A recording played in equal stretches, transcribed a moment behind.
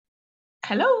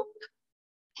Hello,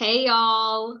 Hey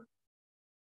y'all.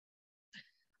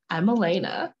 I'm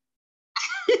Elena.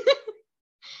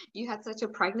 You had such a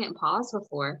pregnant pause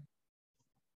before.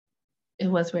 It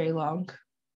was very long.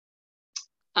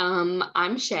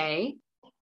 I'm Shay.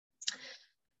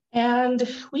 And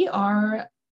we are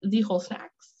the Whole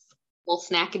Snacks. Little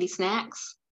snackety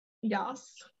snacks. Yes.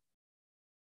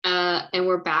 And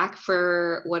we're back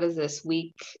for, what is this,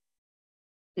 week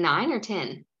 9 or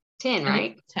 10? 10,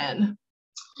 right? 10.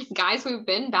 Guys, we've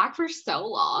been back for so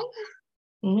long.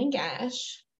 Oh my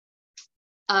gosh.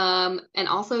 And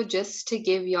also just to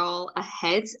give y'all a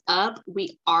heads up,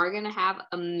 we are going to have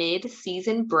a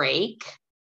mid-season break,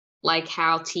 like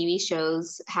how TV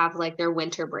shows have like their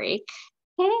winter break.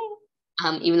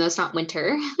 Even though it's not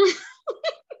winter.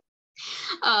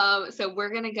 So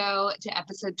we're going to go to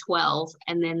episode 12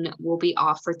 and then we'll be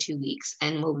off for 2 weeks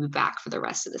and we'll be back for the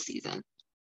rest of the season.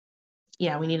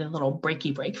 Yeah, we need a little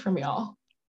breaky break from y'all.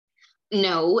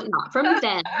 No, not from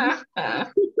them.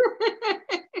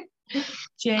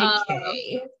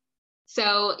 JK.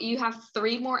 So you have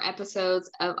 3 more episodes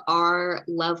of our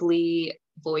lovely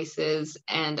voices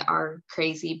and our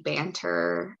crazy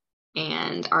banter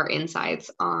and our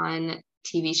insights on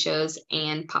TV shows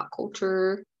and pop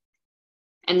culture.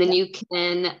 And then you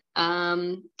can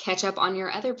catch up on your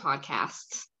other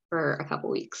podcasts for a couple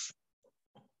weeks.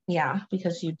 Yeah,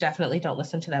 because you definitely don't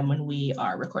listen to them when we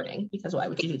are recording, because why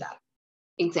would you do that?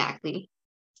 Exactly.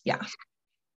 Yeah.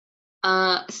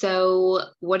 So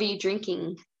what are you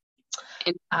drinking?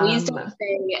 And please don't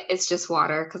say it's just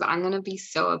water, because I'm going to be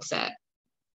so upset.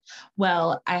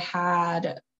 Well, I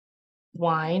had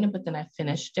wine, but then I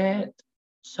finished it,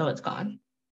 so it's gone.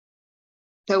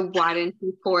 So why didn't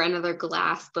you pour another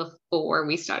glass before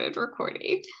we started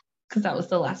recording? Because that was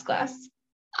the last glass.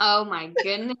 Oh my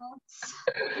goodness.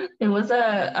 It was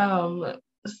a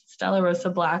Stella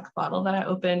Rosa Black bottle that I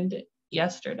opened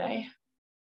yesterday.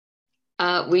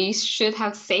 We should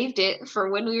have saved it for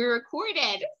when we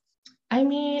recorded. I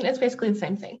mean, it's basically the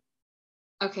same thing.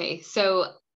 Okay, so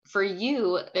for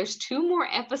you, there's 2 more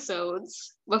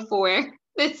episodes before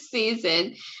this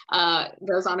season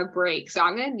goes on a break. So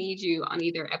I'm going to need you on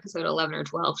either episode 11 or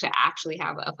 12 to actually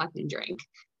have a fucking drink.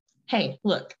 Hey,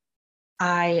 look,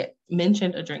 I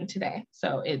mentioned a drink today,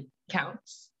 so it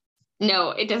counts.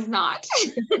 No, it does not.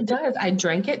 It does. I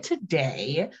drank it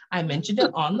today. I mentioned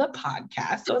it on the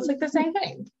podcast, so it's like the same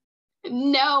thing.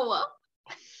 No.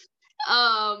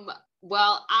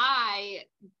 Well,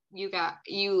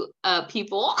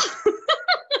 people.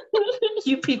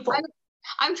 You people.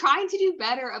 I'm trying to do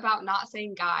better about not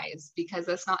saying guys because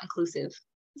that's not inclusive.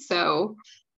 So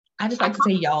I just like to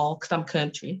say y'all because I'm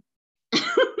country.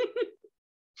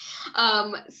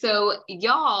 So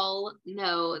y'all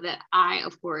know that I,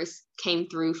 of course, came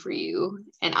through for you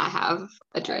and I have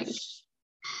a drink.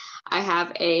 I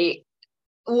have a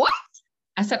what?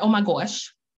 I said, oh my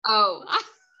gosh. Oh.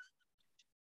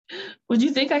 What do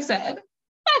you think I said?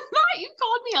 I thought you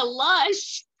called me a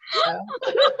lush. Oh.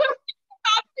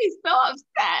 I'd be so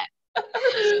upset.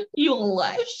 You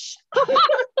lush.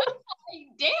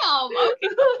 Damn.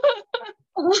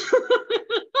 Okay.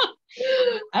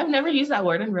 I've never used that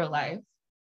word in real life.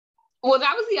 Well,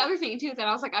 that was the other thing too, that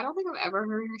I was like, I don't think I've ever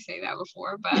heard her say that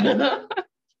before, but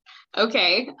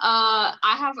okay.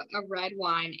 I have a red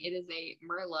wine. It is a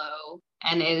Merlot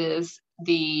and it is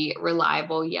the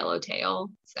reliable yellowtail.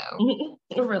 So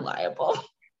reliable.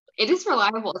 It is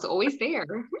reliable. It's always there.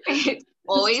 It's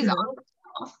always on the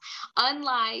shelf.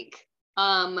 Unlike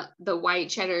the white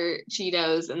cheddar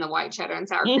Cheetos and the white cheddar and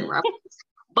sour cream Ruffles.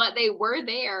 But they were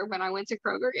there when I went to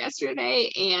Kroger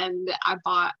yesterday and I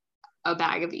bought a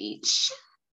bag of each.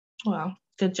 Wow,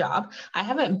 good job. I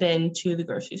haven't been to the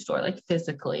grocery store like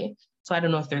physically, so I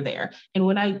don't know if they're there. And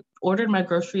when I ordered my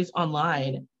groceries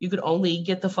online, you could only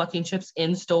get the fucking chips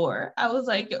in store. I was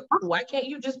like, why can't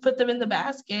you just put them in the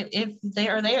basket if they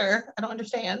are there? I don't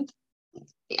understand.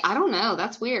 I don't know.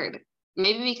 That's weird.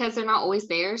 Maybe because they're not always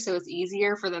there, so it's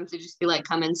easier for them to just be like,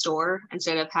 come in store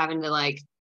instead of having to like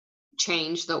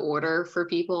change the order for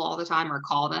people all the time or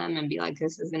call them and be like,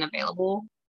 this isn't available.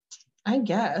 I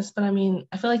guess, but I mean,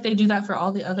 I feel like they do that for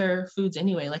all the other foods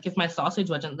anyway. Like if my sausage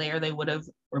wasn't there, they would have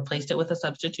replaced it with a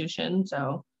substitution. So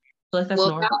I feel like that's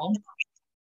normal.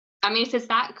 I mean, if it's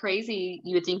that crazy,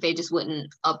 you would think they just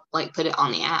wouldn't put it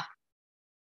on the app.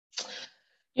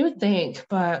 You would think,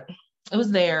 but it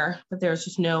was there, but there was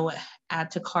just no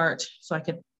add to cart so I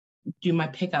could do my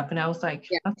pickup. And I was like,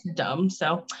 that's dumb.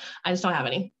 So I just don't have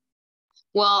any.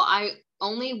 Well, I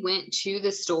only went to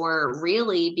the store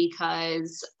really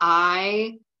because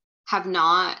I have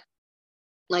not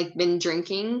been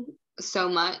drinking so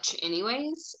much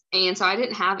anyways. And so I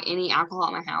didn't have any alcohol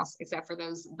at my house except for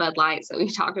those Bud Lights that we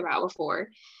talked about before.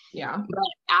 Yeah. But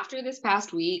after this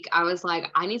past week, I was like,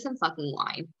 I need some fucking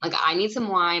wine. Like, I need some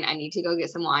wine. I need to go get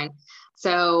some wine.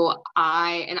 So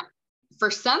for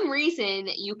some reason,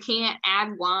 you can't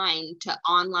add wine to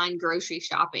online grocery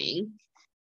shopping.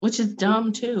 Which is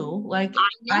dumb too. Like,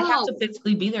 I have to know.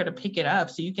 physically be there to pick it up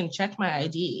so you can check my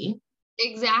ID.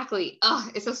 Exactly. Oh,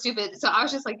 it's so stupid. So I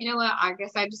was just like, you know what? I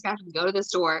guess I just have to go to the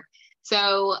store.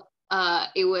 So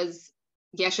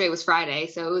yesterday was Friday.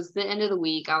 So it was the end of the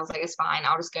week. I was like, it's fine.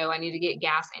 I'll just go. I need to get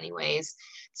gas anyways.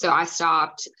 So I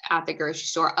stopped at the grocery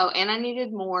store. Oh, and I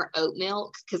needed more oat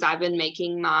milk because I've been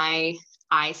making my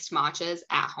iced matchas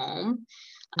at home.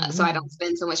 So I don't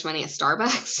spend so much money at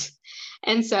Starbucks.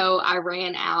 And so I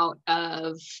ran out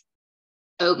of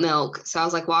oat milk. So I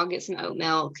was like, well, I'll get some oat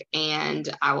milk and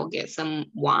I will get some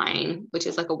wine, which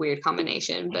is like a weird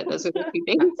combination, but those are the two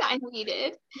things I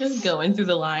needed. Just going through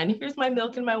the line. Here's my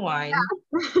milk and my wine.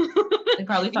 Yeah. They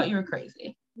probably thought you were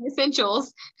crazy.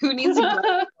 Essentials. Who needs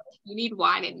a You need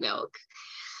wine and milk.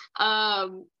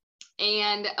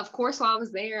 And of course, while I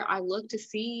was there, I looked to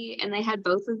see, and they had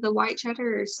both of the white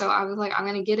cheddars. So I was like, I'm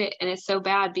going to get it. And it's so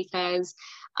bad because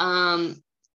I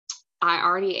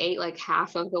already ate like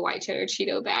half of the white cheddar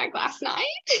Cheeto bag last night.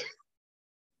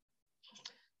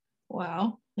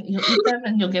 Wow. You'll eat them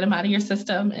and you'll get them out of your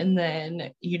system, and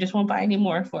then you just won't buy any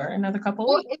more for another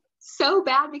couple weeks. It's so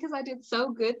bad because I did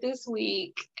so good this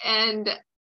week. And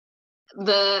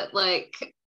not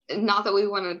that we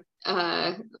want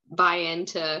to buy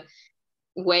into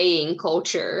weighing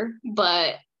culture,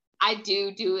 but I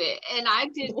do it. And I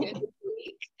did good this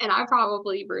week. And I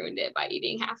probably ruined it by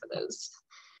eating half of those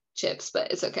chips,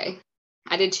 but it's okay.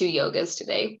 I did 2 yogas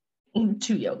today. 2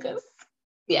 yogas?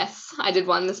 Yes, I did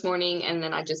one this morning, and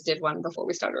then I just did one before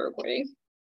we started recording.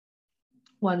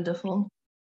 Wonderful.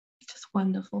 Just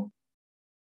wonderful.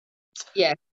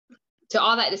 Yeah. To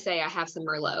all that to say, I have some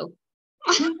Merlot.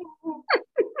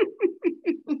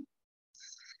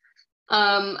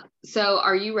 So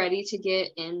are you ready to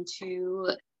get into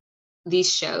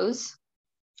these shows?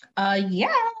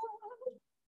 Yeah.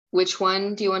 Which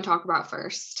one do you want to talk about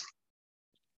first?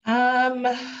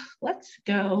 Let's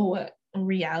go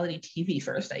reality TV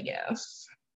first, I guess.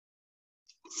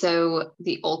 So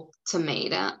The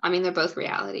Ultimatum. I mean, they're both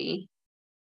reality.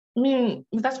 I mean,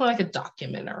 that's more like a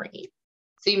documentary.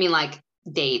 So you mean like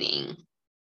dating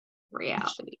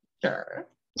reality? Sure.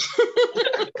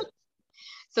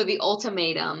 So The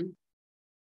Ultimatum.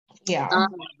 Yeah.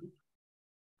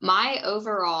 My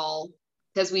overall,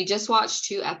 because we just watched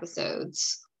 2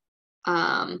 episodes.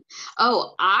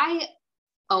 I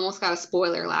almost got a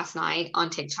spoiler last night on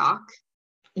TikTok.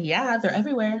 Yeah, they're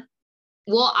everywhere.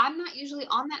 Well, I'm not usually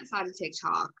on that side of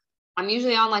TikTok. I'm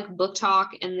usually on like book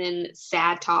talk and then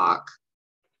sad talk,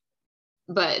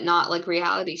 but not like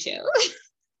reality shows.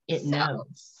 It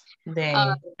knows. They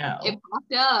know. It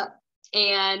popped up,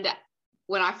 and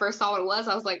when I first saw what it was,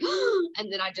 I was like,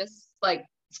 and then I just like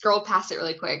scrolled past it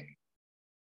really quick.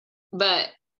 But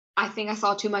I think I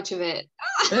saw too much of it.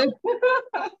 So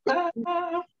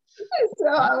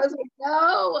I was like,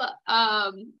 no.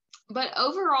 But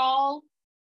overall,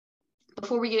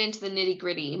 before we get into the nitty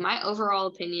gritty, my overall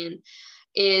opinion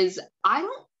is I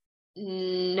don't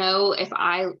know if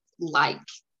I like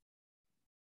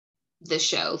the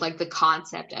show, like the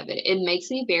concept of it. It makes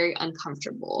me very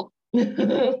uncomfortable.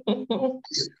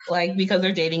 Like because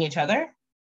they're dating each other?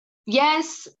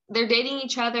 Yes, they're dating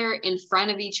each other in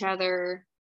front of each other.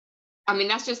 I mean,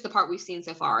 that's just the part we've seen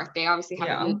so far. They obviously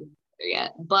haven't moved together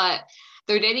yet, but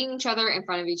they're dating each other in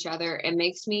front of each other. It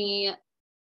makes me,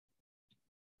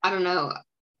 I don't know,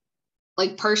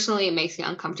 like personally, it makes me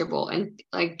uncomfortable and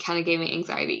like kind of gave me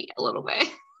anxiety a little bit.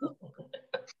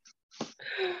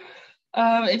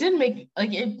 It didn't make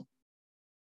like it.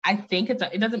 I think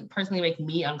it doesn't personally make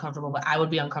me uncomfortable, but I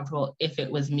would be uncomfortable if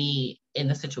it was me in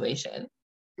the situation.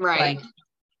 Right. Like,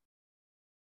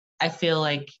 I feel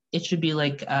like it should be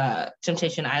like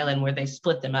Temptation Island where they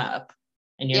split them up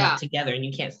and you're not together and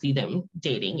you can't see them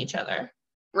dating each other.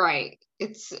 Right.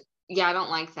 I don't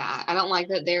like that. I don't like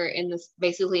that they're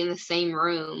basically in the same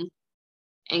room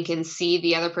and can see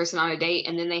the other person on a date,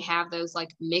 and then they have those like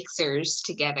mixers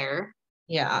together.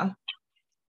 Yeah.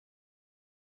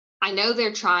 I know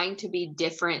they're trying to be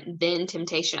different than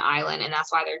Temptation Island, and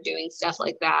that's why they're doing stuff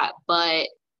like that, but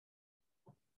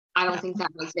I don't think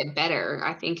that makes it better.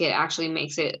 I think it actually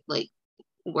makes it like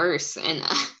worse and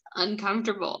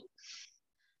uncomfortable.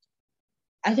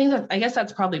 I guess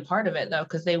that's probably part of it though,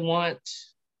 because they want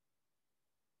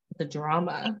the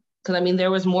drama. Because I mean,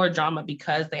 there was more drama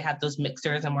because they had those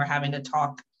mixers and were having to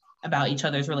talk about each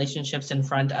other's relationships in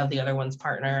front of the other one's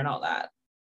partner and all that.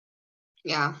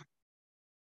 Yeah.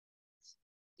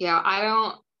 Yeah, I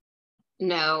don't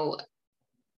know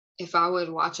if I would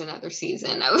watch another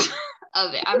season of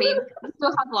it. I mean, we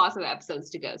still have lots of episodes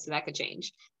to go, so that could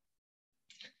change.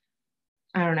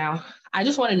 I don't know. I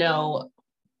just want to know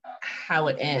how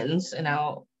it ends, and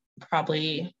I'll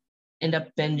probably end up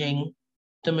binging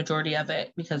the majority of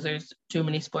it because there's too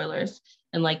many spoilers.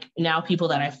 And like now people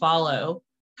that I follow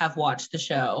have watched the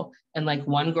show, and like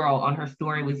one girl on her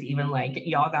story was even like,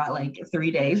 y'all got like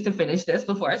 3 days to finish this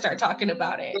before I start talking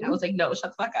about it. And I was like, no,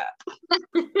 shut the fuck up.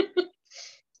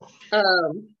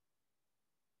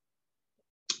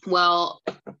 Well,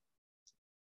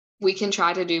 we can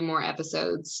try to do more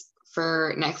episodes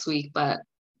for next week, but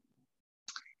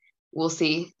we'll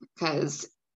see because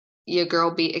your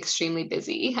girl be extremely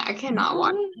busy. I cannot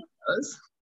watch those.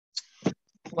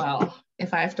 Well,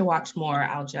 if I have to watch more,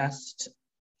 I'll just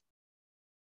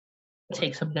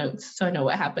take some notes so I know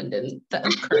what happened in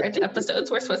the current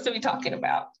episodes we're supposed to be talking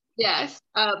about. Yes,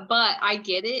 but I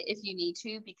get it if you need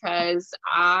to, because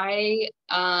I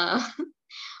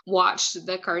watched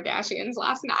the Kardashians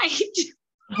last night.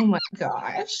 Oh my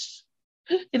gosh.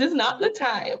 It is not the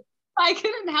time. I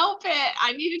couldn't help it.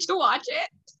 I needed to watch it.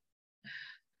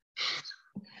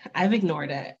 I've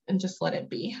ignored it and just let it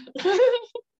be.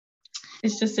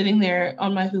 It's just sitting there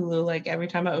on my Hulu, like every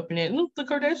time I open it, the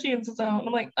Kardashians is on.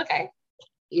 I'm like, okay.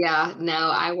 Yeah, no,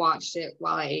 I watched it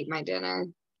while I ate my dinner.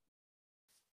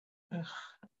 Ugh.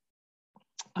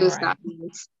 It was not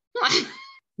nice.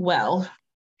 Well,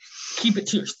 keep it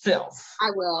to yourself. I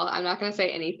will. I'm not going to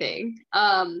say anything.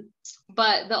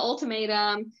 But the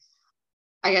ultimatum,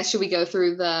 I guess, should we go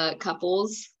through the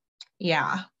couples?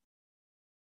 Yeah.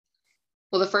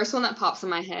 Well, the first one that pops in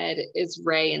my head is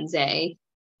Ray and Zay.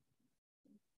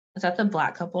 Is that the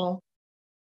Black couple?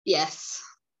 Yes.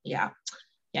 Yeah.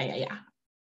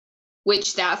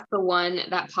 Which that's the one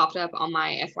that popped up on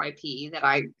my FYP that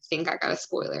I think I got a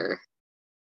spoiler.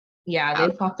 Yeah,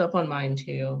 they popped up on mine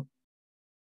too.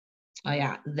 Oh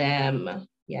yeah, them.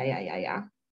 Yeah.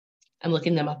 I'm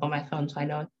looking them up on my phone so I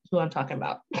know who I'm talking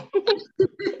about.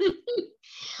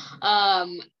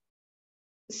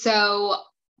 So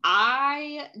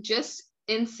I just,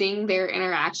 in seeing their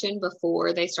interaction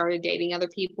before they started dating other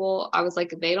people, I was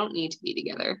like, they don't need to be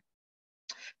together.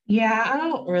 Yeah, I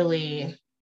don't really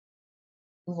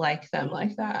like them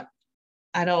like that.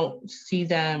 I don't see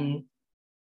them.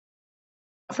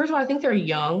 First of all, I think they're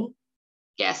young.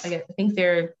 Yes. I think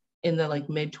they're in the like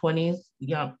mid-20s.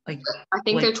 Yeah, like I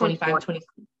think they're 25, 20.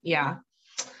 Yeah.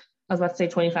 I was about to say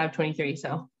 25, 23.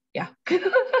 So yeah.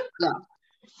 Yeah.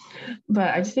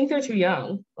 But I just think they're too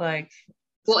young. Like,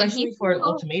 well, especially for an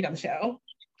ultimatum show.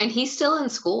 And he's still in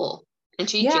school. And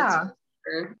she just got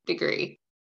her degree.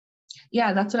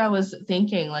 Yeah, that's what I was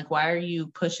thinking. Like, why are you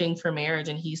pushing for marriage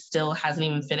and he still hasn't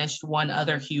even finished one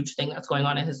other huge thing that's going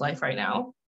on in his life right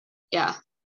now? Yeah.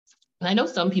 And I know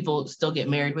some people still get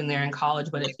married when they're in college,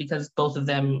 but it's because both of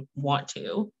them want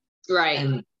to.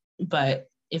 Right. But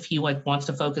if he like wants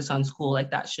to focus on school,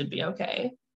 like that should be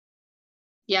okay.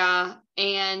 Yeah.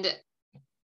 And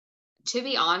to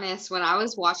be honest, when I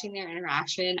was watching their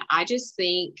interaction, I just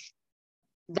think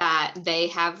that they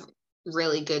have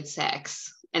really good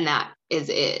sex and that is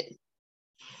it.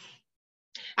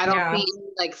 I don't see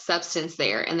like substance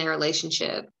there in their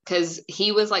relationship, because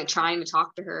he was like trying to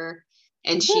talk to her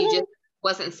and she just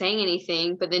wasn't saying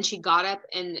anything, but then she got up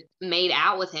and made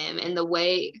out with him in the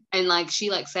way, and like she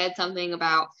like said something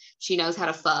about she knows how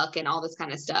to fuck and all this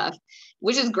kind of stuff,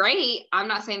 which is great. I'm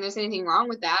not saying there's anything wrong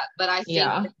with that, but I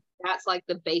think that's like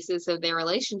the basis of their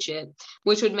relationship,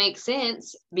 which would make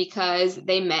sense because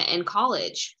they met in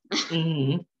college.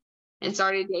 Mm-hmm. And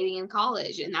started dating in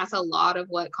college. And that's a lot of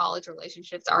what college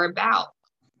relationships are about.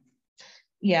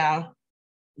 Yeah.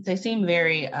 They seem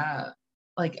very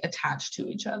like attached to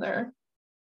each other.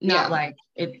 Not like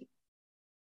it.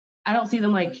 I don't see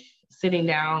them like sitting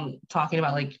down talking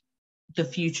about like the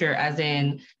future as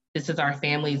in this is our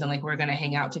families and like we're gonna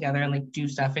hang out together and like do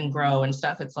stuff and grow and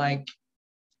stuff. It's like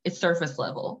it's surface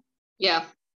level. Yeah.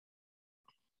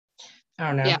 I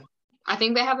don't know. Yeah. I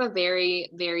think they have a very,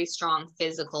 very strong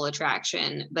physical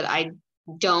attraction, but I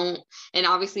don't, and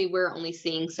obviously we're only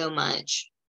seeing so much,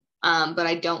 but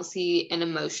I don't see an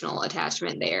emotional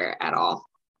attachment there at all.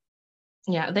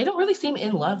 Yeah, they don't really seem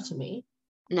in love to me.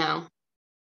 No.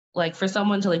 Like for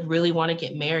someone to like really want to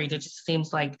get married, it just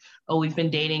seems like, oh, we've been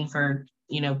dating for,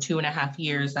 2.5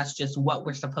 years. That's just what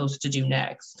we're supposed to do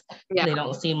next. Yeah. They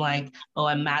don't seem like, oh,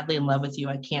 I'm madly in love with you.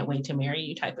 I can't wait to marry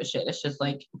you type of shit. It's just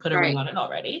like, put a ring on it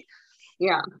already.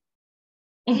 Yeah.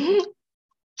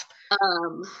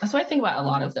 That's what I think about a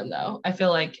lot of them, though. I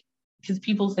feel like, because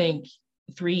people think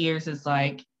 3 years is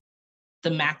like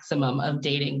the maximum of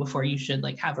dating before you should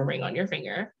like have a ring on your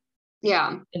finger.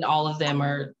 Yeah. And all of them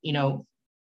are,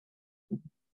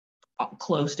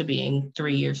 close to being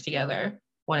 3 years together,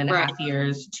 1.5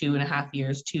 years, 2.5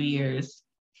 years, 2 years.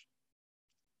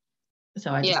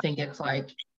 So I just think it's like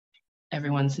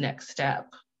everyone's next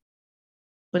step.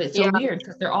 But it's so weird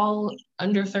because they're all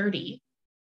under 30.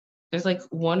 There's like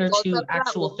one or two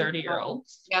actual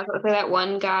 30-year-olds. Yeah, I was gonna say that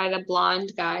one guy, the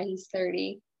blonde guy, he's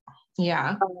 30.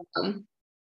 Yeah.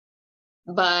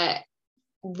 But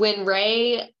when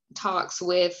Ray talks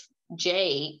with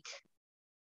Jake,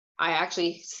 I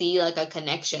actually see like a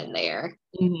connection there.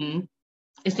 Mm-hmm.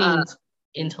 It seems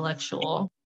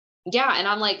intellectual. Yeah, and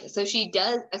I'm like, so she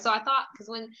does. So I thought, because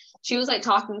when she was like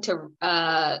talking to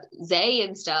Zay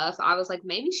and stuff, I was like,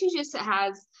 maybe she just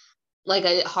has like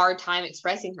a hard time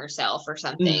expressing herself or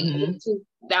something.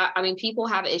 Mm-hmm. That, I mean, people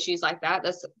have issues like that.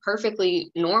 That's perfectly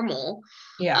normal.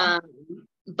 Yeah.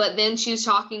 But then she was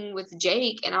talking with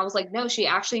Jake, and I was like, no, she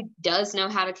actually does know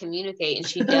how to communicate, and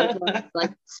she does know how to,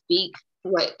 like, speak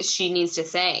what she needs to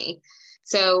say.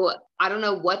 So I don't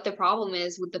know what the problem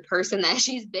is with the person that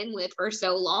she's been with for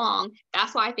so long.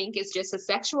 That's why I think it's just a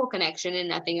sexual connection and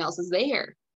nothing else is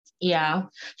there. Yeah.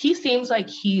 He seems like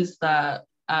he's the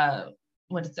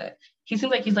what is it? He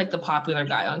seems like he's like the popular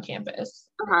guy on campus.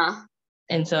 Uh-huh.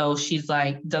 And so she's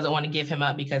like doesn't want to give him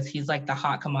up because he's like the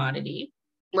hot commodity.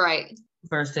 Right.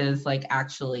 Versus like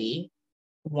actually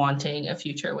wanting a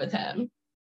future with him.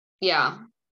 Yeah.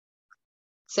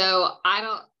 So I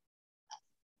don't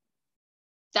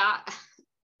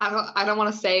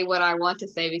want to say what I want to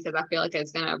say because I feel like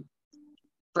it's gonna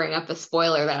bring up a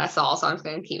spoiler that I saw, so I'm just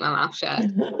gonna keep my mouth shut.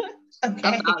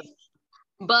 Okay.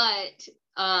 But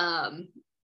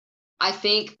I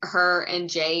think her and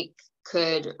Jake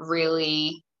could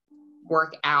really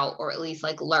work out, or at least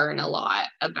like learn a lot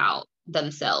about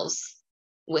themselves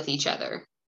with each other.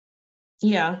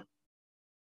 Yeah.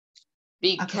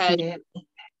 Because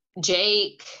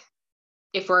Jake,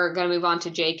 if we're gonna move on to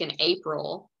Jake and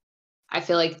April, I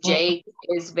feel like Jake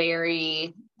is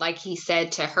very, like he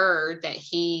said to her, that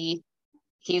he's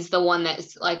the one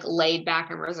that's like laid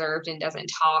back and reserved and doesn't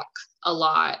talk a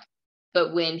lot.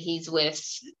 But when he's with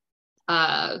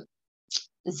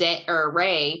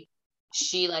Ray,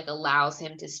 she like allows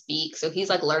him to speak. So he's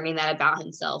like learning that about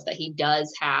himself, that he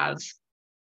does have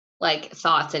like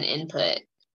thoughts and input.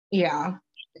 Yeah.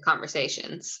 The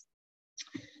conversations.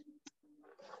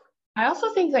 I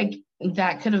also think like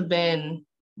that could have been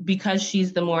because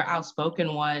she's the more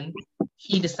outspoken one.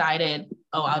 He decided,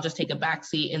 oh, I'll just take a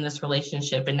backseat in this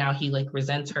relationship, and now he like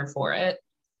resents her for it.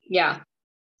 Yeah.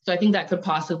 So I think that could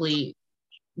possibly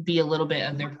be a little bit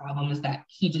of their problem, is that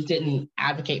he just didn't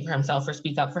advocate for himself or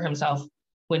speak up for himself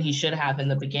when he should have in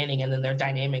the beginning, and then their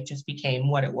dynamic just became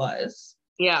what it was.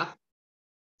 Yeah.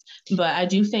 But I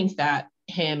do think that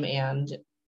him and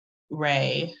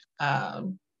Ray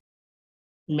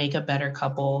make a better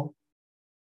couple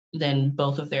than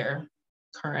both of their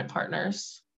current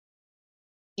partners.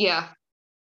 Yeah.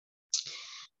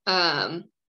 I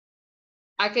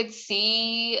could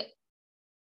see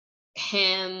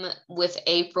him with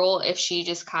April if she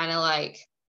just kind of like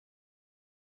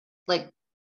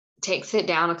takes it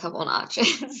down a couple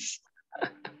notches.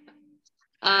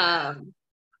 Because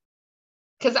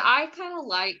I kind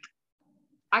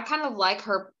of like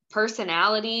her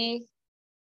personality,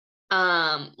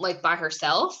 like by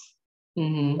herself.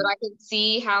 Mm-hmm. But I can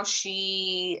see how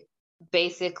she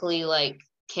basically like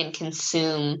can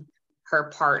consume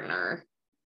her partner.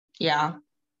 Yeah.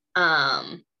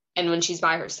 And when she's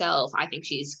by herself, I think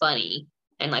she's funny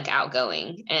and like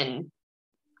outgoing, and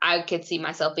I could see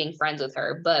myself being friends with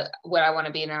her. But would I want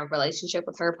to be in a relationship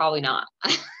with her? Probably not.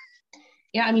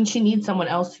 Yeah, I mean, she needs someone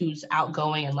else who's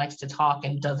outgoing and likes to talk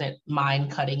and doesn't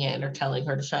mind cutting in or telling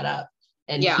her to shut up.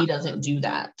 And he doesn't do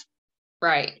that.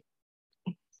 Right.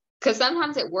 Because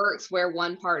sometimes it works where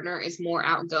one partner is more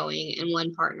outgoing and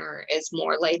one partner is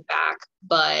more laid back.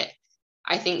 But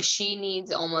I think she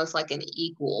needs almost like an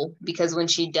equal, because when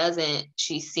she doesn't,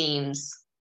 she seems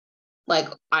like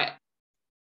I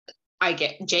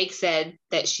get, Jake said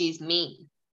that she's mean.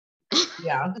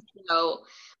 Yeah. So,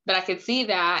 but I could see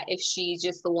that if she's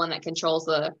just the one that controls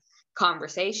the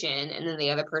conversation and then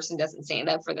the other person doesn't stand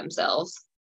up for themselves.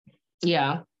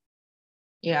 Yeah.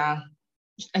 Yeah.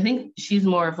 I think she's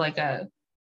more of like a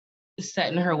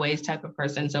set in her ways type of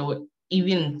person. So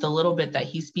even the little bit that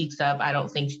he speaks up, I don't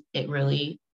think she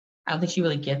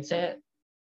really gets it.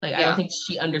 Like, I don't think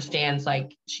she understands,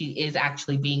 like, she is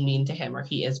actually being mean to him, or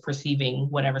he is perceiving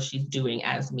whatever she's doing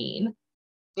as mean.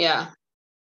 Yeah.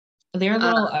 Their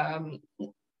little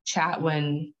chat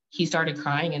when he started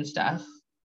crying and stuff,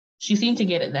 she seemed to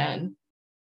get it then.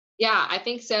 Yeah, I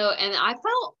think so. And I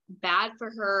felt bad for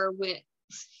her with,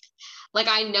 like,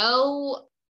 I know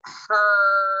her,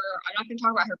 I'm not going to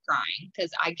talk about her crying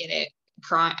because I get it.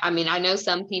 Crying. I mean, I know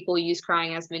some people use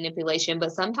crying as manipulation,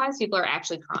 but sometimes people are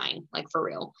actually crying, like for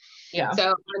real. Yeah. So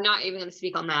I'm not even going to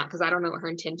speak on that because I don't know what her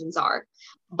intentions are.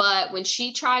 But when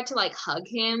she tried to like hug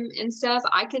him and stuff,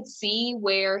 I could see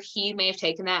where he may have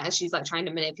taken that as she's like trying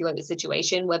to manipulate the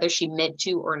situation, whether she meant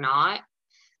to or not.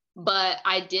 But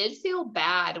I did feel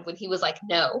bad when he was like,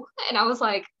 no. And I was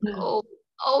like, oh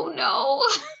no.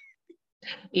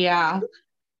 Yeah.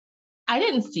 I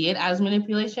didn't see it as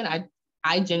manipulation.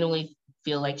 I genuinely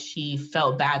feel like she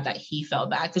felt bad that he felt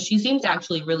bad because she seemed to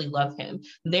actually really love him.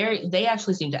 They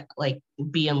actually seem to like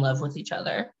be in love with each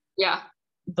other. Yeah.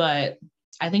 But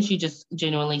I think she just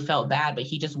genuinely felt bad, but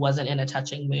he just wasn't in a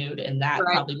touching mood, and that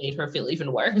probably made her feel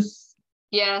even worse.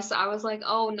 Yes, I was like,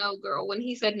 oh no, girl. When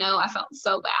he said no, I felt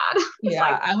so bad. Yeah,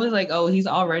 like, I was like, oh, he's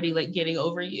already like getting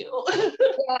over you.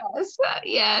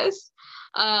 Yes.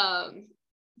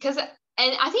 Because,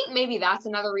 and I think maybe that's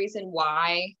another reason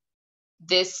why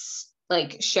this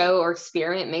like show or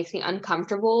experiment makes me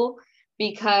uncomfortable,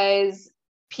 because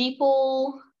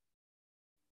people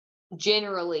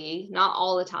generally, not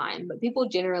all the time, but people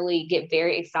generally get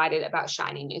very excited about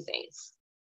shiny new things.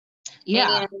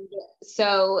 Yeah. And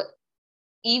so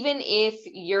even if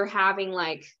you're having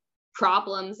like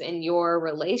problems in your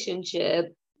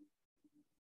relationship,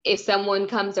 if someone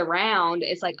comes around,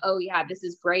 it's like, oh yeah, this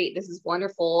is great, this is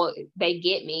wonderful, they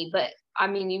get me. But I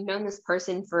mean, you've known this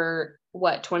person for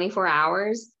what, 24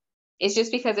 hours? It's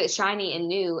just because it's shiny and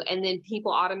new, and then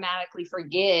people automatically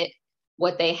forget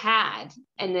what they had,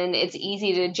 and then it's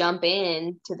easy to jump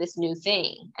in to this new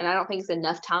thing. And I don't think it's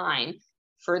enough time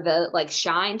for the like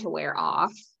shine to wear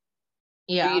off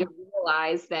for you to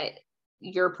realize that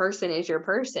your person is your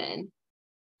person.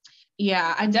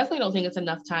 Yeah, I definitely don't think it's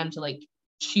enough time to like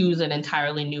choose an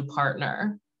entirely new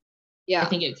partner. Yeah. I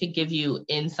think it could give you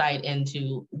insight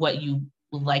into what you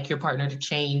would like your partner to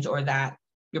change, or that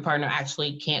your partner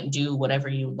actually can't do whatever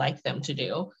you like them to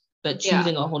do. But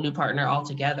choosing a whole new partner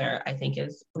altogether, I think,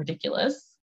 is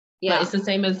ridiculous. Yeah. But it's the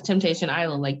same as Temptation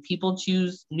Island. Like, people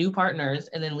choose new partners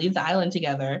and then leave the island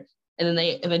together, and then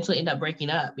they eventually end up breaking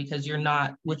up because you're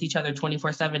not with each other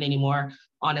 24/7 anymore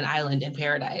on an island in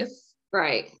paradise.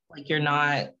 Right. Like, you're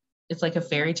not, it's like a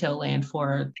fairy tale land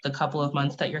for the couple of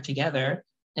months that you're together.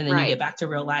 And then you get back to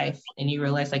real life and you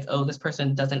realize like, oh, this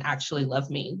person doesn't actually love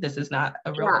me. This is not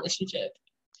a real relationship.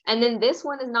 And then this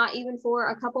one is not even for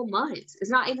a couple months.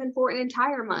 It's not even for an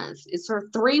entire month. It's for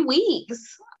 3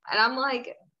 weeks. And I'm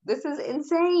like, this is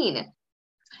insane.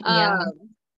 Yeah.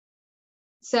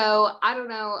 So I don't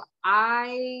know.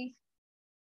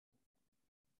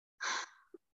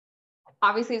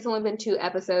 Obviously it's only been 2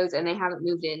 episodes and they haven't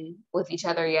moved in with each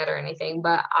other yet or anything,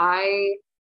 but I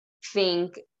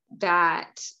think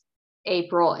that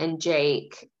April and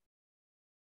Jake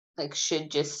like should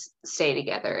just stay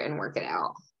together and work it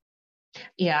out.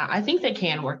 Yeah, I think they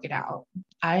can work it out.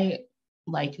 I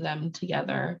like them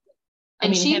together.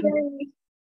 And she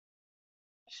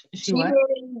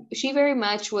very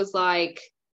much was like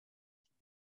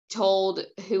told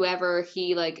whoever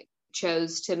he like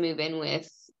chose to move in with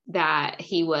that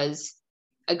he was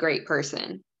a great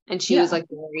person, and she was like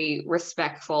very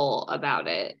respectful about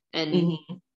it. And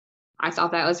I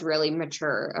thought that was really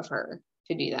mature of her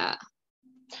to do that.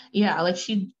 Yeah, like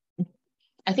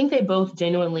I think they both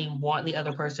genuinely want the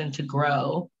other person to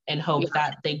grow and hope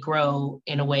that they grow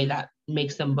in a way that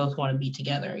makes them both want to be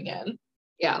together again.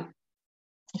 Yeah.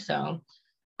 So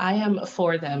I am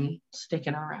for them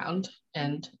sticking around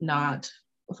and not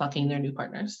fucking their new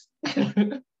partners.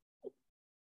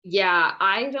 Yeah,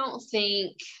 I don't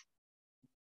think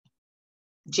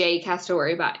Jake has to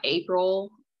worry about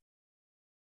April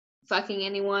fucking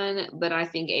anyone, but I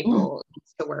think April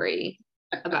needs to worry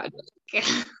about Jake.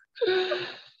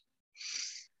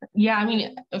 Yeah, I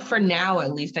mean, for now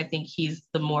at least, I think he's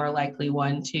the more likely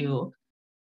one to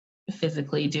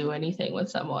physically do anything with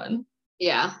someone.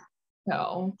 Yeah.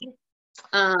 So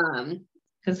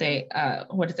because they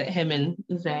what is it, him and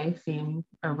Zay seem,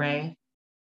 or Ray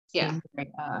seem very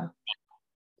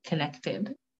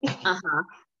connected.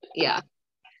 Yeah.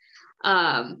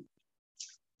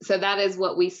 So that is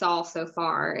what we saw so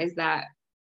far, is that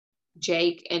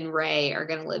Jake and Ray are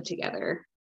going to live together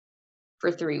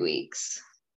for 3 weeks.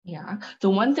 Yeah. The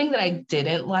one thing that I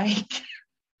didn't like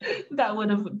that would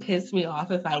have pissed me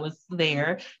off if I was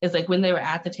there is like when they were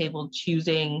at the table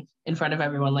choosing in front of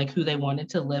everyone like who they wanted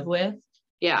to live with.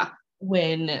 Yeah.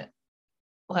 When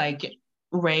like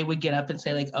Ray would get up and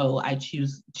say like, oh, I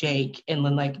choose Jake, and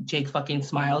then like Jake fucking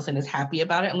smiles and is happy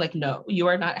about it. I'm like, no, you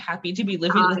are not happy to be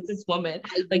living with this woman.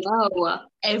 Like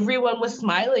everyone was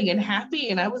smiling and happy,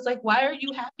 and I was like, why are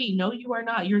you happy? No, you are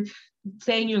not. You're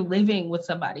saying you're living with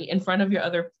somebody in front of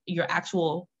your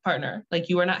actual partner. Like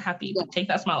you are not happy. Yeah. Take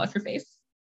that smile off your face.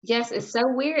 Yes, it's so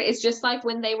weird. It's just like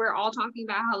when they were all talking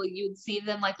about how you'd see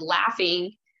them like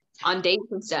laughing on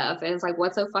dates and stuff, and it's like,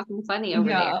 what's so fucking funny over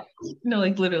there? No,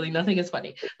 like literally nothing is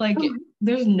funny. Like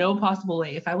there's no possible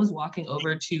way if I was walking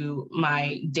over to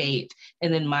my date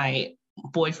and then my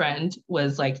boyfriend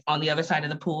was like on the other side of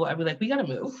the pool, I'd be like, we gotta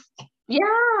move.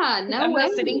 Yeah, no I'm way.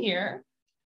 not sitting here.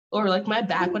 Or like my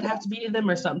back would have to be to them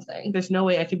or something. There's no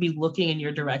way I could be looking in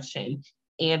your direction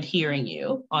and hearing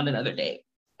you on another date.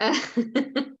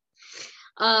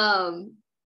 Well,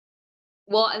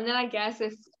 and then I guess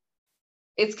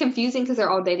it's confusing because they're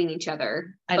all dating each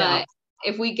other. I know. But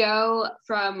if we go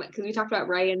from, because we talked about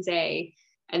Ray and Zay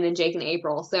and then Jake and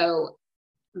April. So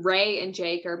Ray and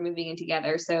Jake are moving in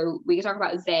together. So we can talk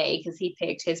about Zay because he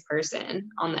picked his person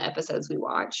on the episodes we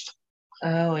watched.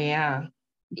 Oh, yeah.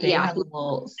 They have a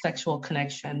little sexual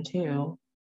connection too.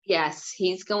 Yes.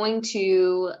 He's going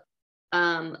to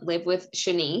live with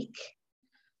Shanique.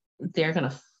 They're gonna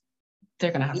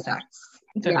have sex.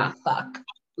 They're gonna fuck.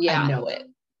 Yeah. I know it.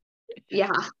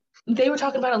 Yeah. They were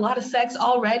talking about a lot of sex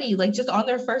already, like just on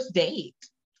their first date.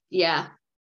 Yeah.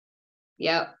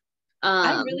 Yep.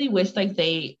 I really wish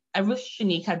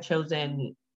Shanique had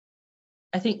chosen,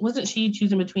 I think, wasn't she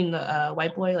choosing between the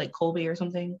white boy, like Colby or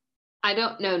something? I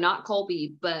don't know, not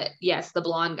Colby, but yes, the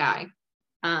blonde guy.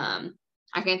 I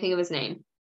can't think of his name.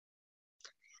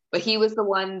 But he was the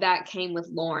one that came with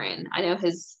Lauren. I know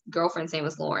his girlfriend's name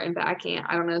was Lauren, but I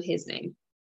don't know his name.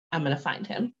 I'm going to find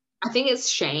him. I think it's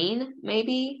Shane,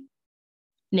 maybe?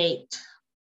 Nate.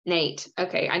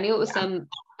 Okay. I knew it was some,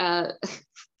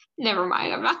 never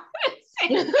mind. I'm not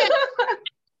going to say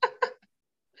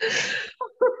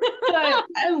But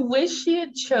I wish she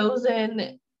had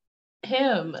chosen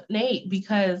him, Nate,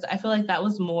 because I feel like that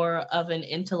was more of an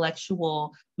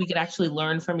intellectual, we could actually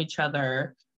learn from each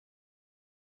other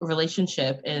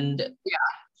relationship, and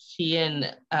she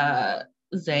and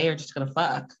Zay are just gonna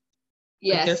fuck.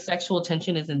 Yes. Like, their sexual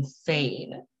tension is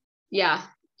insane. Yeah,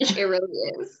 it really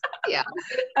is. Yeah.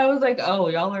 I was like, oh,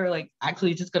 y'all are like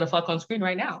actually just gonna fuck on screen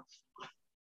right now.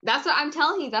 That's what I'm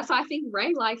telling you. That's why I think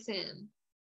Ray likes him.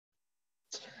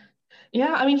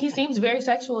 Yeah, I mean, he seems very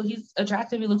sexual. He's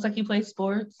attractive. He looks like he plays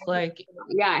sports. Like,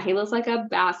 yeah, he looks like a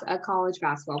college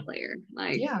basketball player.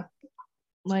 Like, yeah.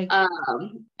 Like,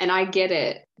 and I get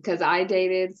it because I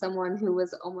dated someone who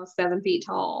was almost 7 feet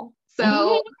tall.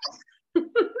 So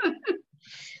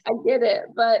I get it.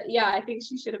 But yeah, I think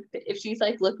she should have, if she's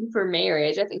like looking for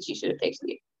marriage, I think she should have picked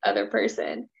the other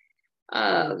person.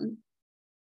 But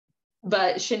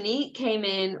Shanique came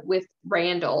in with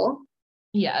Randall.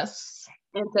 Yes.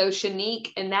 And so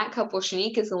Shanique and that couple,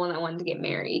 Shanique is the one that wanted to get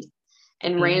married.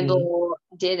 And Randall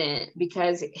didn't,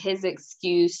 because his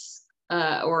excuse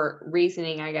or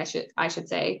reasoning, I guess I should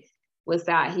say, was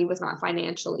that he was not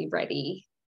financially ready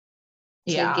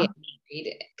to get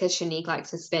married because Shanique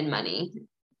likes to spend money.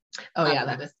 Oh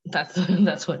yeah,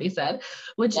 that's what he said.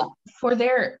 Which for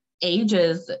their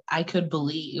ages, I could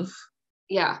believe.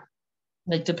 Yeah.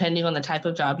 Like depending on the type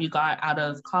of job you got out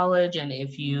of college and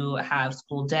if you have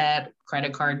school debt,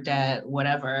 credit card debt,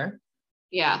 whatever.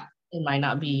 Yeah. It might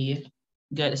not be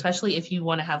good, especially if you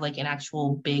want to have like an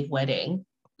actual big wedding.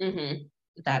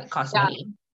 That costs money.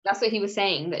 That's what he was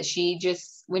saying, that she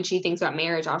just, when she thinks about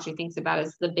marriage, all she thinks about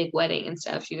is the big wedding and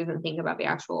stuff. She doesn't think about the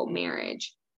actual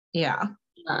marriage. Yeah.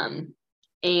 But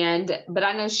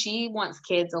I know she wants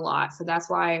kids a lot. So that's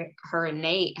why her and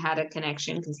Nate had a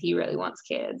connection, because he really wants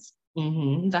kids.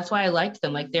 That's why I liked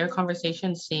them. Like their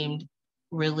conversation seemed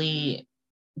really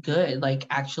good. Like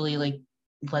actually like,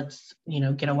 let's,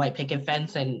 get a white picket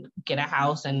fence and get a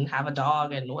house and have a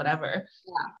dog and whatever.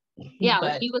 Yeah,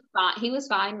 but he was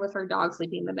fine with her dog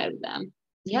sleeping in the bed with them.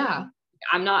 Yeah.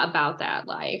 I'm not about that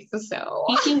life. So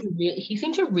he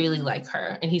seemed to really like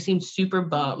her, and he seemed super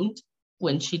bummed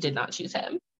when she did not choose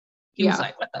him. He was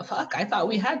like, what the fuck? I thought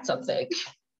we had something.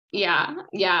 Yeah.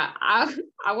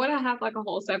 I want to have like a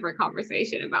whole separate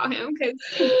conversation about him, because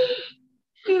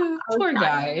poor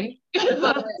guy.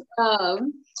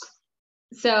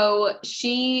 So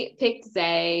she picked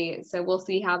Zay, so we'll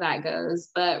see how that goes.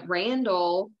 But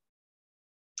Randall,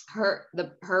 her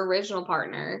original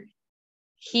partner,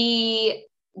 did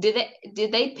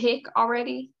they pick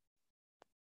already?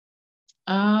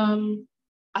 I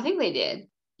think they did.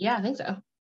 Yeah, I think so.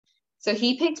 So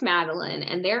he picked Madeline,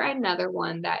 and they're another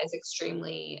one that is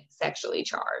extremely sexually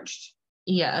charged.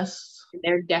 Yes.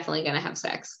 They're definitely gonna have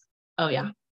sex. Oh yeah.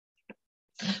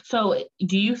 So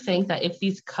do you think that if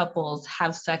these couples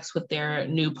have sex with their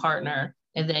new partner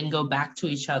and then go back to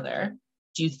each other,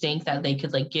 do you think that they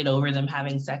could like get over them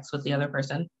having sex with the other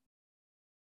person?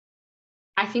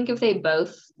 I think if they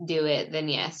both do it, then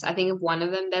yes. I think if one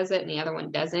of them does it and the other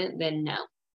one doesn't, then no.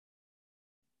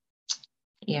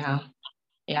 Yeah.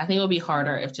 Yeah, I think it would be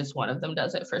harder if just one of them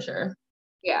does it for sure.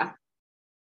 Yeah.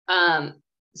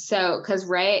 So because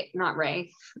not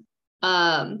Ray,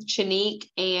 Shanique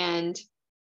and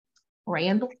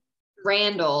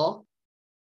Randall,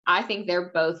 I think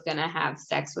they're both gonna have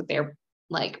sex with their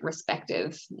like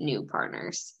respective new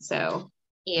partners. So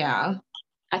yeah.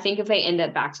 I think if they end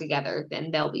up back together, then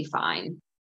they'll be fine.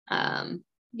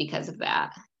 Because of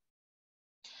that.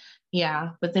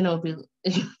 Yeah, but then it would be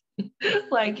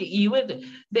like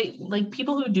they like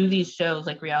people who do these shows,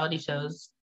 like reality shows,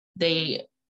 they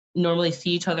normally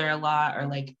see each other a lot or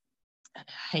like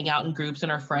hang out in groups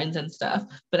and are friends and stuff.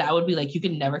 But I would be like, you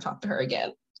can never talk to her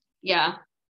again. Yeah.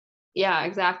 Yeah,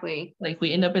 exactly. Like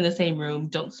we end up in the same room,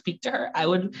 don't speak to her. I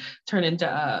would turn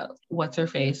into what's her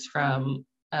face from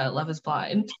Love is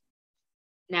Blind.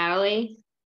 Natalie?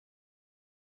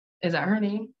 Is that her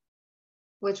name?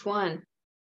 Which one?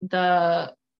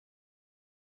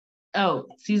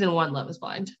 Season 1 Love is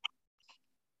Blind.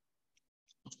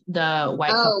 The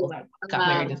white couple that got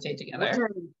married and stayed together.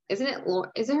 Isn't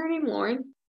it her name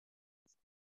Lauren?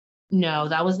 No,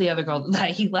 that was the other girl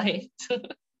that he liked.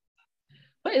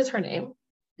 What is her name?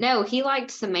 No, he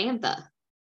liked Samantha.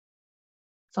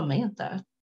 Samantha.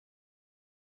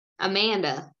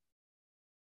 Amanda.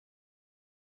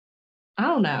 I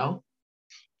don't know.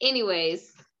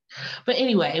 Anyways. But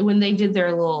anyway, when they did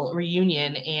their little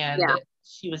reunion and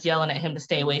she was yelling at him to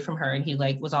stay away from her and he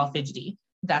like was all fidgety.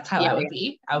 That's how I would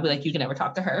be. I would be like, you can never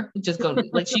talk to her. Just go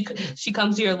like she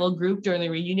comes to your little group during the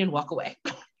reunion, walk away.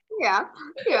 Yeah.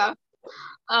 Yeah.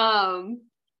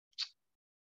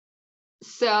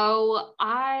 So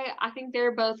I think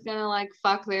they're both gonna like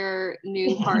fuck their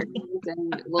new partners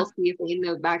and we'll see if they end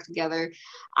up back together.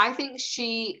 I think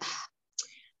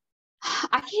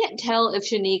I can't tell if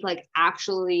Shanique like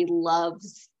actually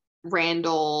loves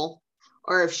Randall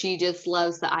or if she just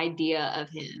loves the idea of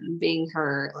him being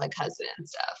her like husband and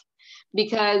stuff.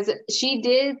 Because she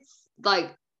did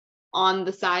like on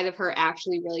the side of her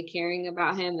actually really caring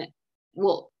about him.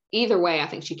 Well, either way, I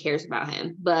think she cares about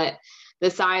him, but the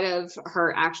side of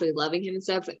her actually loving him and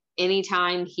stuff,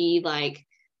 anytime he like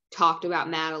talked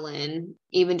about Madeline,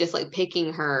 even just like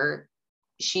picking her,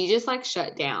 she just like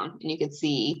shut down and you could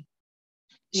see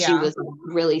she was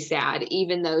really sad,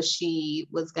 even though she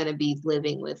was going to be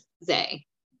living with Zay.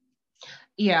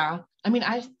 Yeah. I mean,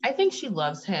 I think she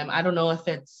loves him. I don't know if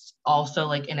it's also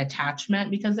like an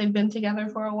attachment because they've been together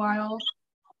for a while.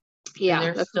 Yeah.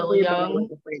 And they're still young.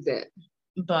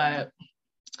 But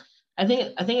I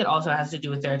think it also has to do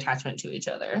with their attachment to each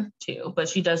other too. But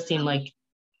she does seem like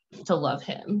to love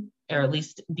him, or at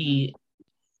least be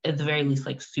at the very least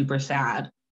like super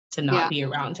sad to not be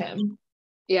around him.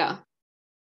 Yeah.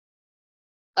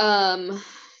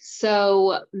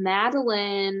 So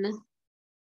Madeline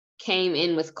came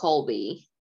in with Colby.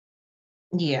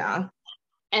 Yeah.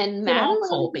 And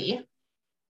Madeline,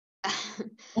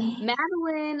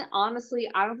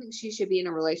 honestly, I don't think she should be in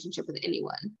a relationship with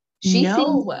anyone. She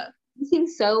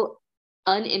seems so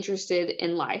uninterested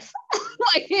in life,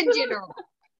 like in general.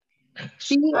 I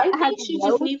think she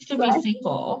just needs to be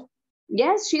single.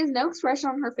 Yes, she has no expression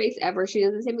on her face ever. She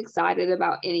doesn't seem excited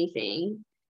about anything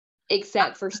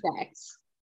except for sex.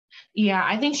 Yeah,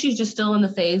 I think she's just still in the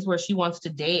phase where she wants to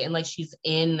date and like she's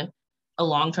in a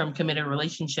long-term committed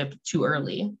relationship too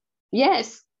early.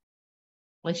 Yes.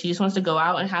 Like she just wants to go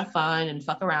out and have fun and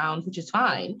fuck around, which is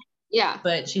fine. Yeah.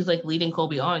 But she's like leading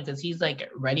Colby on because he's like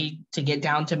ready to get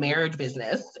down to marriage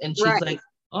business. And she's like,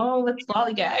 oh, let's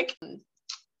lollygag.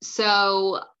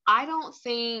 So I don't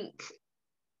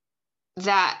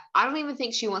even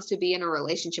think she wants to be in a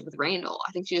relationship with Randall.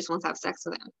 I think she just wants to have sex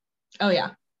with him. Oh,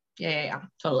 yeah. Yeah.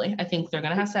 Totally. I think they're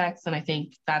going to have sex and I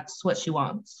think that's what she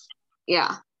wants.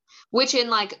 Yeah. Which in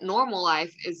like normal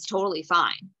life is totally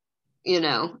fine. You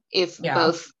know, if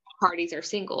both parties are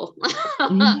single. I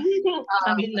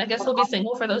mean, I guess he'll be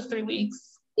single for those 3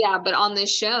 weeks. Yeah, but on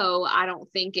this show, I don't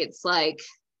think it's like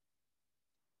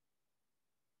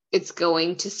it's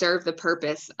going to serve the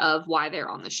purpose of why they're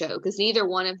on the show because neither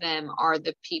one of them are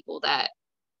the people that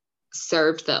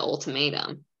served the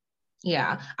ultimatum.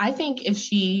 Yeah, I think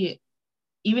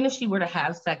even if she were to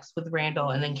have sex with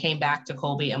Randall and then came back to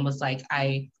Colby and was like,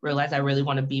 I realize I really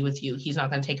want to be with you, he's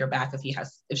not going to take her back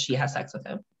if she has sex with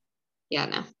him. Yeah,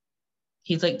 no.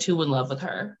 He's like too in love with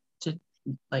her to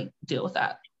like deal with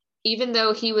that. Even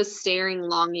though he was staring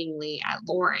longingly at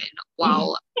Lauren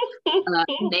while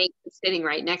Nate was sitting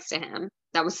right next to him.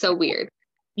 That was so weird.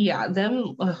 Yeah,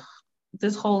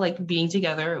 this whole like being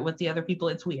together with the other people,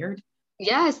 it's weird.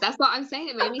 Yes, that's what I'm saying.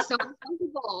 It made me so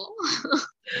uncomfortable.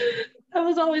 I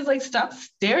was always like, stop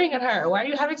staring at her. Why are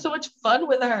you having so much fun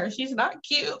with her? She's not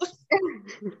cute.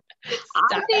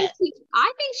 Stop it.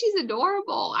 I think she's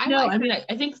adorable. I No, like I her mean,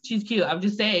 I think she's cute. I'm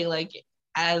just saying, like,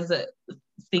 as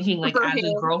thinking, like, for as a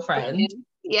him. girlfriend.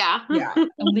 Yeah. Yeah,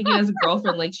 I'm thinking as a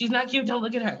girlfriend, like, she's not cute. Don't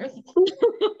look at her.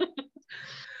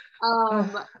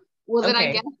 Well, then I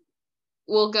Okay. guess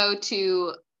we'll go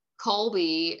to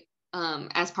Colby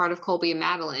as part of Colby and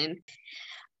Madeline.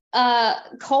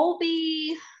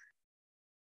 Colby,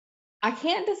 I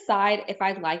can't decide if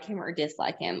I like him or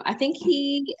dislike him. I think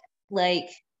he like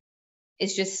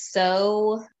is just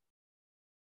so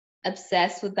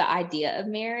obsessed with the idea of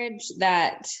marriage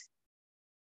that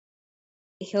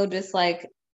he'll just like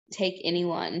take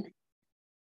anyone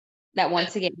that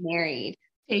wants to get married.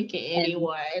 Take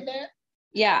anyone.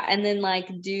 Yeah, and then like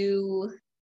do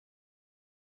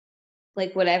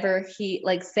like whatever he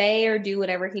like say or do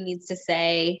whatever he needs to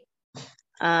say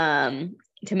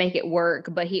to make it work,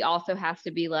 but he also has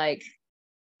to be like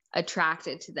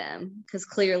attracted to them because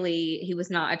clearly he was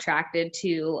not attracted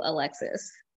to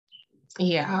Alexis.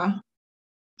 Yeah,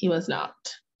 he was not.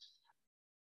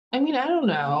 I mean, I don't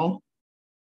know.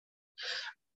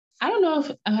 I don't know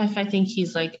if I think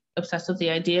he's like obsessed with the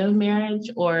idea of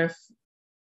marriage or if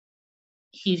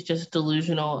he's just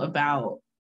delusional about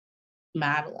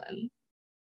Madeline.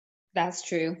 That's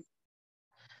true.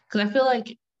 Because I feel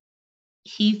like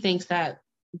he thinks that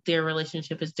their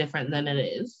relationship is different than it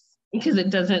is because it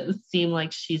doesn't seem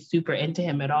like she's super into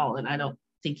him at all. And I don't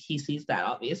think he sees that,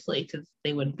 obviously, because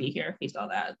they wouldn't be here if he saw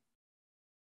that.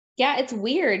 Yeah, it's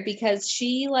weird because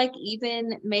she like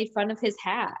even made fun of his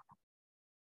hat.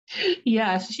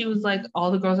 Yeah, she was like,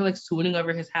 all the girls are like swooning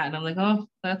over his hat. And I'm like, oh,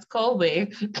 that's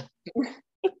Colby.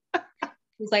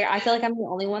 He's like, I feel like I'm the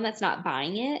only one that's not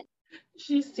buying it.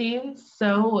 She seems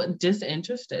so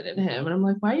disinterested in him. And I'm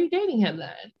like, why are you dating him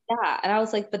then? Yeah. And I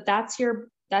was like, but that's your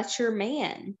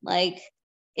man. Like,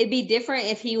 it'd be different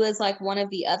if he was like one of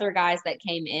the other guys that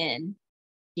came in.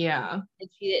 Yeah. And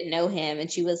she didn't know him.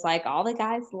 And she was like, all the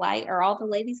guys like, or all the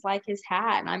ladies like his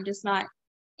hat. And I'm just not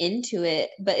into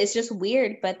it. But it's just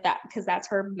weird. But because that's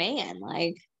her man.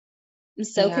 Like, I'm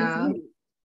so confused.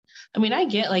 I mean, I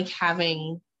get like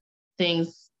having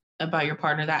things about your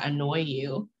partner that annoy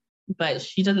you, but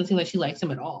she doesn't seem like she likes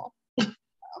him at all.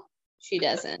 She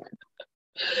doesn't.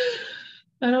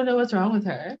 I don't know what's wrong with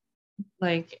her.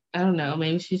 Like, I don't know.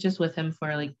 Maybe she's just with him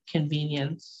for like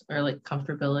convenience or like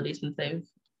comfortability since they've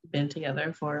been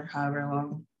together for however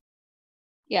long.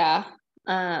 Yeah.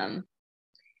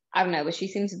 I don't know, but she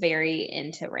seems very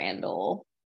into Randall.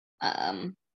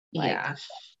 Like Yeah.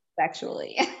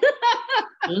 sexually.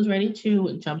 She was ready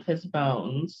to jump his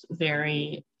bones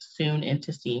very soon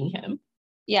into seeing him.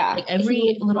 Yeah. Like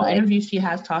every little interview she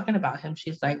has talking about him,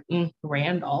 she's like,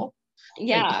 Randall.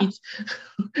 Yeah.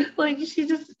 Like, she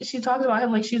talks about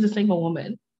him like she's a single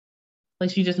woman. Like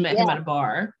she just met him at a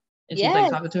bar and she's like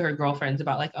talking to her girlfriends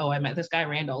about like, oh, I met this guy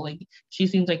Randall. Like she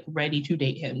seems like ready to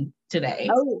date him today.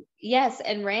 Oh, yes.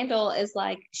 And Randall is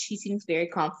like, she seems very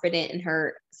confident in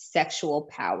her sexual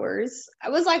powers. I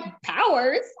was like,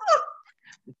 powers?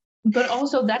 But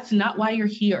also that's not why you're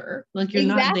here. Like you're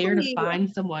not there to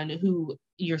find someone who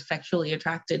you're sexually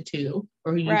attracted to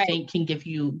or who you think can give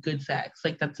you good sex.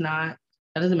 Like that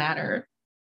doesn't matter.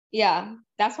 Yeah,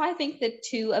 that's why I think the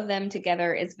two of them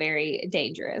together is very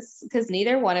dangerous because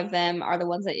neither one of them are the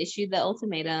ones that issued the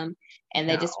ultimatum and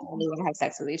they just only want to have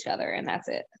sex with each other and that's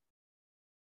it.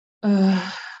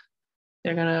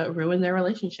 They're going to ruin their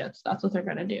relationships. That's what they're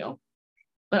going to do.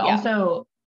 But also,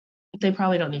 they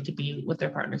probably don't need to be with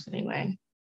their partners anyway.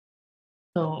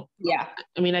 So, yeah.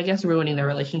 I mean, I guess ruining their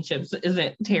relationships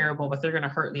isn't terrible, but they're going to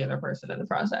hurt the other person in the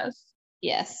process.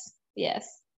 Yes.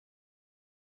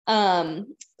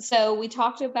 So we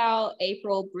talked about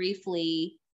April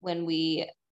briefly when we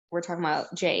were talking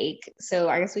about Jake. So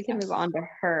I guess we can move on to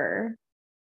her.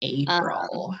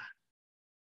 April.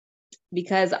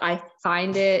 Because I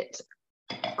find it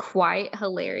quite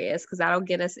hilarious because that'll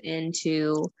get us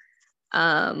into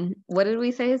what did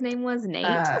we say his name was? Nate?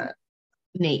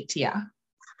 Nate, yeah.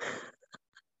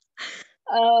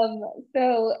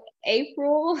 So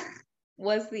April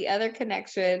was the other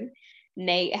connection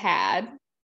Nate had.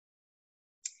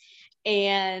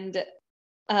 And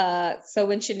so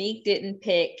when Shanique didn't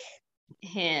pick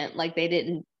him, like they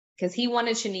didn't, because he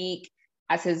wanted Shanique,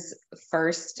 as his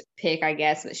first pick, I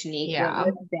guess, but Shanique Yeah.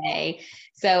 went with Zay.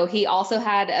 So he also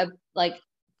had a, like,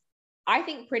 I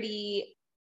think pretty,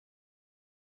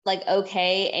 like,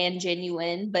 okay and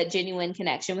genuine, but genuine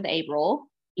connection with April.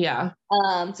 Yeah.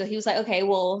 So he was like, okay,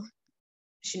 well,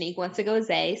 Shanique wants to go with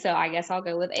Zay, so I guess I'll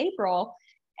go with April.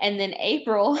 And then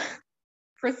April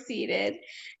proceeded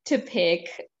to pick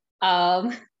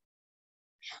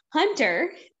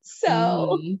Hunter.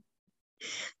 So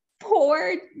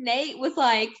poor Nate was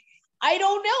like, I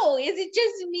don't know. Is it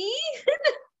just me?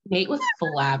 Nate was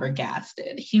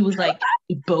flabbergasted. He was like,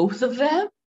 both of them?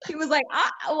 He was like,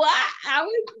 what? I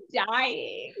was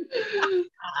dying.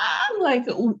 Like,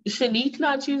 Shanique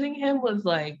not choosing him was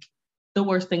like the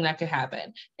worst thing that could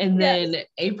happen. And then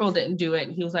April didn't do it.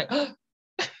 And he was like, oh.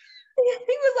 He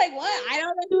was like, what? I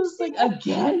don't know. He was like,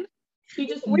 again? He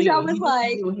just Which knew. I was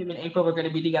like, knew him and April were going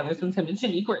to be together since him and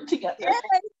Shanique weren't together. Yes.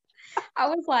 I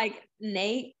was like,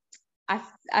 Nate,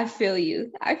 I feel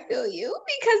you. I feel you.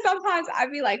 Because sometimes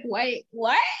I'd be like, wait,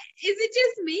 what? Is it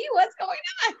just me? What's going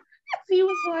on? He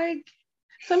was like,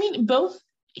 so I mean,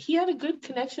 he had a good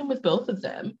connection with both of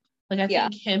them. Like, I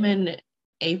think him and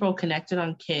April connected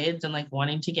on kids and like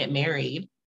wanting to get married.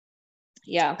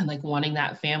 Yeah. And like wanting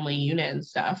that family unit and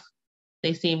stuff.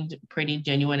 They seemed pretty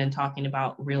genuine in talking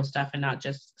about real stuff and not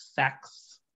just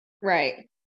sex. Right.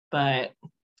 But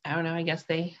I don't know, I guess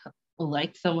they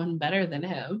liked someone better than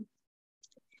him.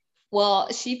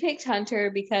 Well, she picked Hunter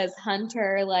because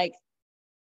Hunter like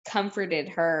comforted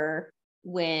her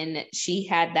when she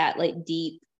had that like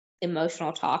deep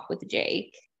emotional talk with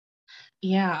Jake.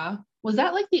 Yeah. Was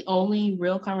that like the only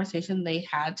real conversation they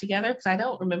had together? Because I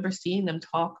don't remember seeing them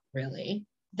talk really.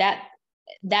 That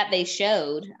they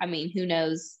showed. I mean, who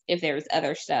knows if there was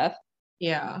other stuff.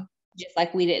 Yeah. Just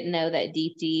like we didn't know that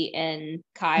Deepti and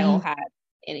Kyle had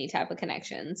any type of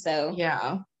connection. So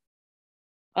yeah.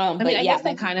 I mean, I guess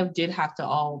they kind of did have to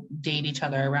all date each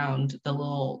other around the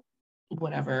little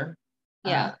whatever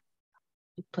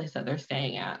place that they're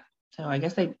staying at. So I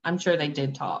guess I'm sure they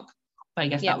did talk. But I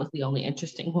guess that was the only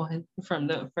interesting one from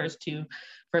the first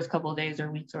couple of days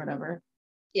or weeks or whatever.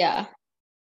 Yeah.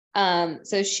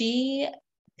 So she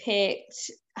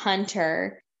picked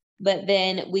Hunter, but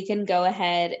then we can go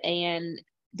ahead and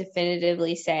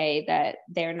definitively say that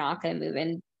they're not going to move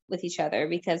in with each other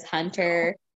because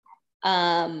Hunter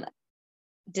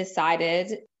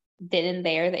decided then and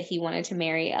there that he wanted to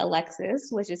marry Alexis,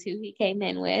 which is who he came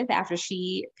in with after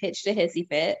she pitched a hissy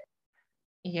fit.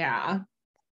 Yeah.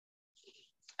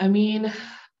 I mean,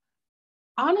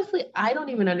 honestly, I don't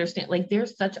even understand. Like, they're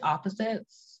such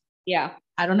opposites. Yeah.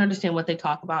 I don't understand what they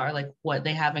talk about or like what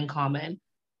they have in common,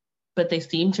 but they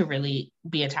seem to really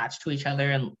be attached to each other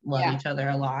and love each other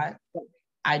a lot.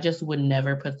 I just would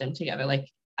never put them together. Like,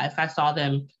 if I saw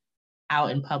them out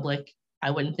in public,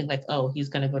 I wouldn't think like, oh, he's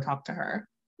going to go talk to her.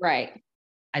 Right.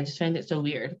 I just find it so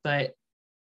weird, but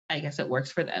I guess it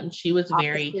works for them. She was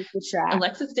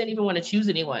Alexis didn't even want to choose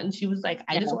anyone. She was like,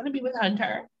 I just want to be with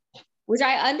Hunter. Which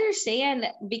I understand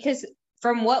because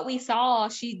from what we saw,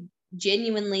 she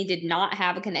genuinely did not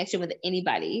have a connection with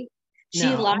anybody. She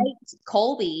liked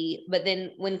Colby, but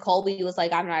then when Colby was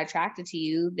like, I'm not attracted to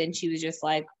you, then she was just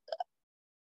like,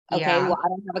 okay, well, I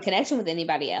don't have a connection with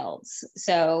anybody else.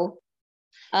 So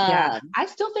I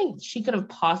still think she could have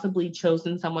possibly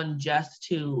chosen someone just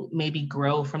to maybe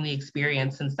grow from the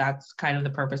experience, since that's kind of the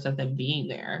purpose of them being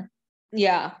there.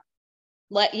 Yeah.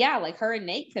 Like her and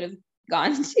Nate could have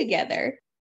gone together.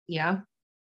 Yeah.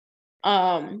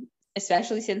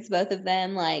 Especially since both of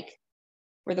them like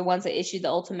were the ones that issued the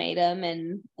ultimatum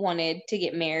and wanted to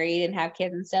get married and have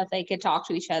kids and stuff. They could talk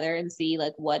to each other and see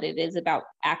like what it is about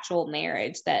actual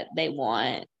marriage that they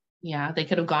want. Yeah, they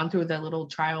could have gone through the little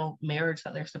trial marriage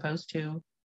that they're supposed to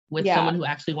with someone who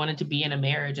actually wanted to be in a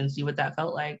marriage and see what that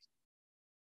felt like.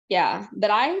 Yeah, but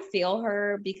I feel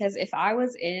her because if I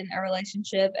was in a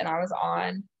relationship and I was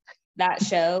on that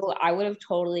show, I would have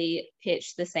totally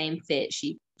pitched the same fit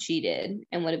she did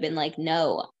and would have been like,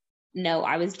 no,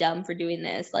 I was dumb for doing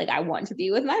this. Like, I want to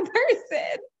be with my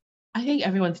person. I think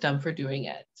everyone's dumb for doing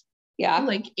it. Yeah.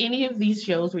 Like any of these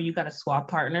shows where you got to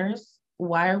swap partners,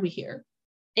 why are we here?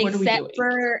 What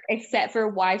except for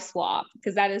wife swap,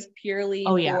 because that is purely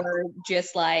for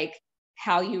just like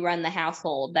how you run the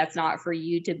household. That's not for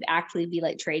you to actually be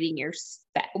like trading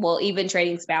even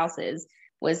trading spouses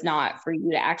was not for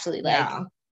you to actually like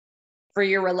for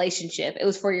your relationship. It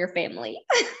was for your family.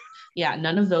 Yeah,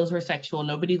 none of those were sexual.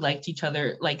 Nobody liked each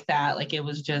other like that. Like it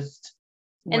was just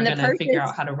we're gonna figure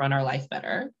out how to run our life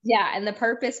better. Yeah, and the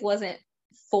purpose wasn't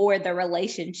for the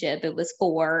relationship. It was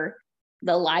for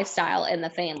the lifestyle and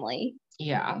the family.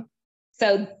 Yeah.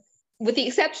 So with the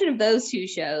exception of those two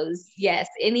shows, yes,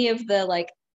 any of the like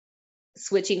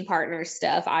switching partner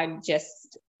stuff, I'm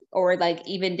just, or like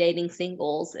even dating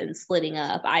singles and splitting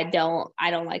up, I don't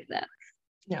like that.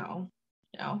 No,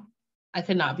 I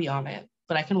could not be on it,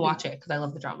 but I can watch it because I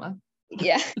love the drama.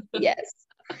 Yeah. Yes.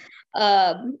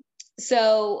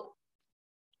 So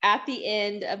at the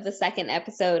end of the second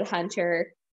episode,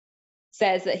 Hunter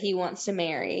says that he wants to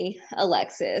marry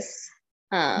Alexis.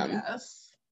 Yes.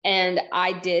 And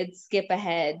I did skip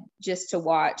ahead just to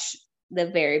watch the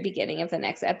very beginning of the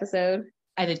next episode.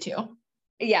 I did too.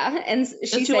 Yeah. And she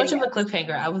It's too much of a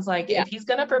cliffhanger. I was like, if he's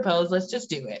gonna propose, let's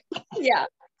just do it. Yeah.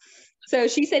 So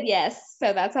she said yes.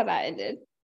 So that's how that ended.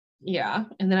 Yeah.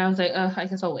 And then I was like, I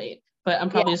guess I'll wait. But I'm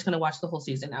probably just gonna watch the whole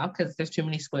season now because there's too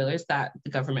many spoilers that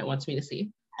the government wants me to see.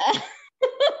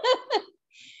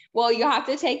 Well, you have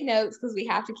to take notes because we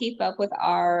have to keep up with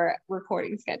our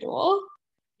recording schedule.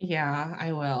 Yeah,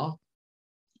 I will.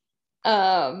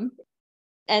 And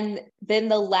then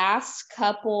the last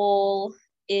couple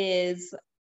is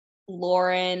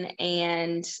Lauren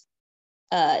and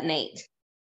Nate.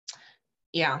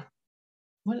 Yeah.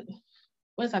 What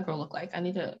does that girl look like? I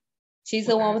need to. She's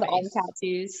the one with all the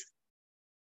tattoos.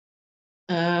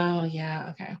 Oh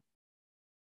yeah, okay.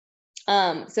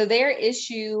 So their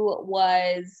issue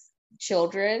was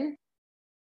children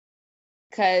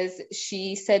because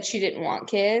she said she didn't want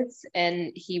kids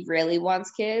and he really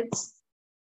wants kids.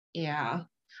 Yeah.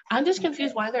 I'm just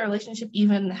confused why their relationship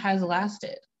even has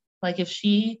lasted. Like if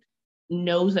she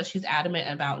knows that she's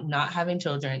adamant about not having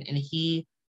children and he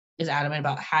is adamant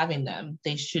about having them,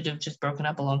 they should have just broken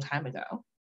up a long time ago.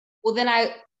 Well, then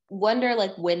I wonder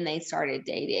like when they started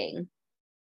dating.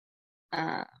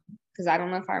 Because I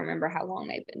don't know if I remember how long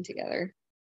they've been together.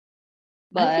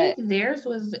 But I think theirs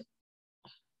was,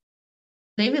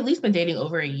 they've at least been dating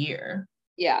over a year.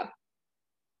 Yeah.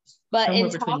 But somewhere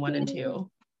between 1 and 2.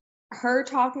 Her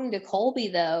talking to Colby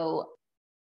though,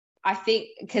 I think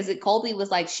because Colby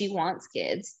was like she wants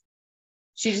kids.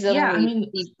 She just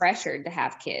doesn't be pressured to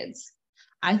have kids.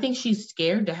 I think she's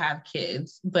scared to have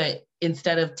kids, but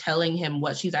instead of telling him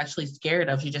what she's actually scared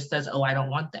of, she just says, "Oh, I don't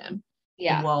want them."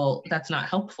 Yeah. And, well, that's not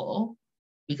helpful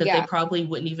because they probably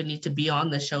wouldn't even need to be on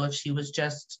the show if she was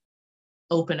just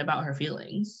open about her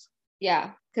feelings.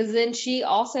 Yeah, because then she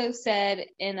also said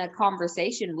in a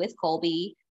conversation with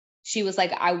Colby, she was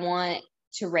like, "I want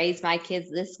to raise my kids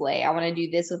this way. I want to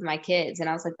do this with my kids." And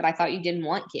I was like, "But I thought you didn't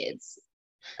want kids."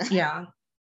 Yeah.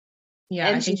 Yeah,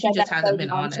 and I think she just hasn't been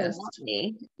honest.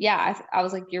 Yeah, I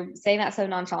was like, you're saying that so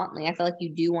nonchalantly. I feel like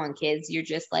you do want kids. You're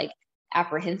just like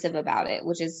apprehensive about it,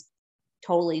 which is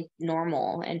totally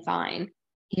normal and fine.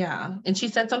 Yeah, and she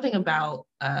said something about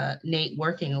Nate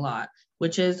working a lot,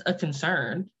 which is a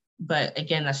concern. But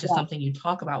again, that's just something you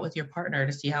talk about with your partner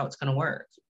to see how it's going to work.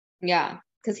 Yeah,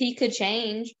 because he could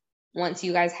change once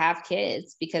you guys have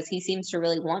kids because he seems to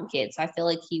really want kids. So I feel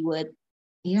like he would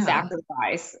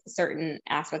sacrifice certain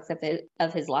aspects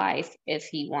of his life if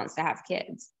he wants to have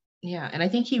kids. Yeah, and I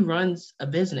think he runs a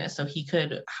business, so he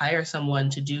could hire someone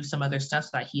to do some other stuff so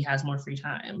that he has more free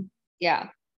time. Yeah.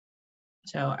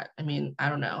 So, I mean, I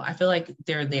don't know. I feel like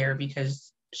they're there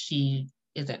because she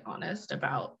isn't honest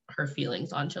about her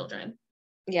feelings on children.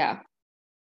 Yeah.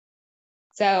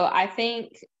 So I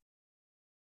think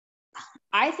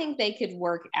they could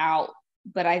work out,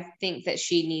 but I think that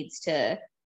she needs to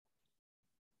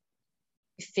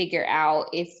figure out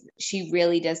if she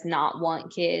really does not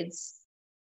want kids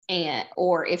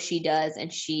or if she does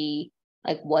and she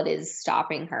like what is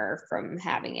stopping her from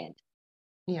having it.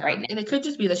 Yeah. Right now. And it could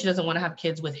just be that she doesn't want to have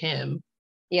kids with him.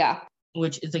 Yeah.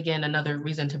 Which is again another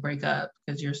reason to break up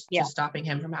because you're just stopping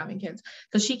him from having kids.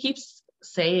 Because she keeps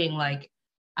saying like,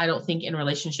 I don't think in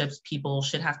relationships people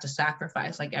should have to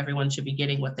sacrifice. Like everyone should be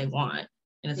getting what they want.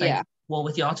 And it's like, well,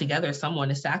 with y'all together,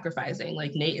 someone is sacrificing.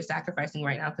 Like Nate is sacrificing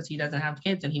right now because he doesn't have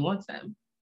kids and he wants them.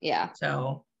 Yeah.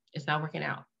 So it's not working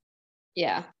out.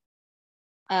 Yeah.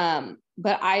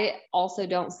 But I also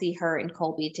don't see her and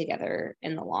Colby together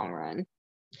in the long run.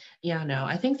 Yeah, no,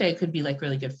 I think they could be like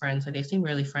really good friends. Like they seem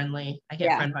really friendly. I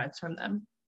get friend vibes from them.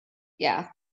 Yeah.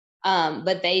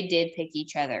 But they did pick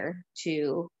each other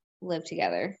to live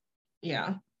together.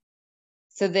 Yeah.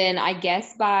 So then I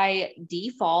guess by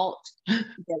default,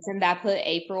 doesn't that put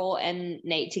April and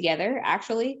Nate together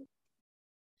actually?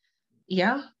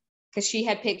 Yeah. Because she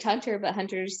had picked Hunter, but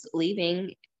Hunter's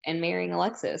leaving and marrying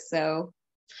Alexis. So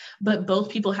but both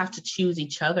people have to choose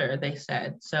each other, they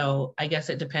said. So I guess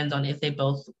it depends on if they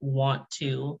both want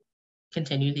to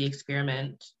continue the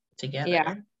experiment together.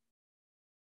 Yeah.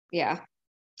 Yeah.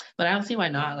 But I don't see why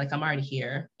not. Like I'm already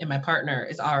here and my partner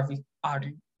is already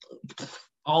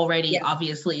already Yeah.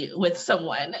 obviously with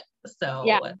someone. So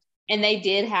Yeah. And they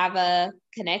did have a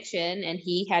connection, and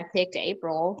he had picked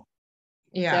April.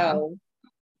 yeah. So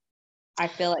I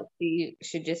feel like she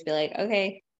should just be like,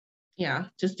 okay. Yeah,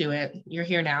 just do it. You're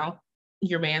here now.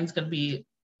 Your man's gonna be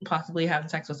possibly having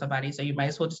sex with somebody, so you might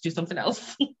as well just do something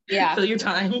else. Yeah. Fill your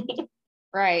time.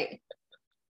 Right.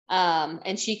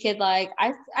 And she could like,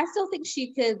 I still think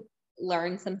she could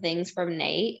learn some things from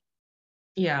Nate.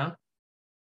 Yeah.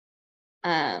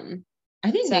 Um,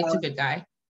 I think so Nate's a good guy.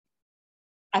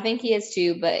 I think he is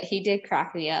too, but he did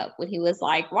crack me up when he was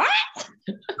like, what?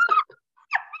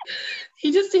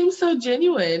 He just seems so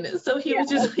genuine. So he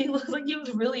looked like he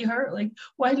was really hurt. Like,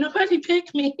 why nobody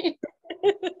picked me?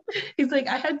 He's like,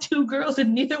 I had 2 girls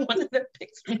and neither one of them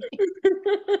picked me.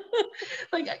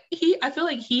 Like I feel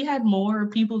like he had more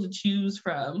people to choose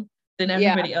from than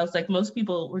everybody else. Like most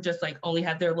people were just like only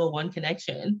had their little one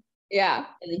connection. Yeah.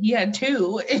 And he had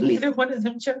 2 and neither one of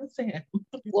them chose him.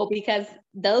 Well, because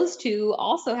those 2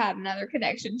 also had another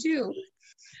connection too.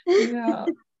 Yeah.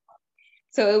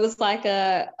 So it was like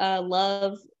a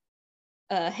love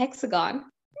hexagon.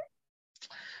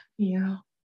 Yeah.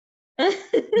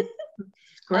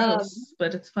 It's gross,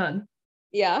 but it's fun.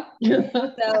 Yeah.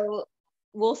 So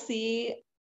we'll see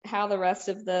how the rest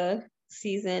of the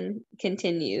season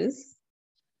continues.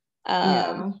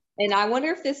 And I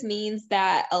wonder if this means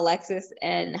that Alexis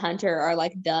and Hunter are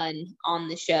like done on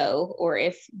the show, or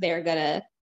if they're gonna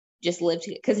just live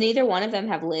together, because neither one of them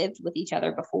have lived with each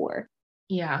other before.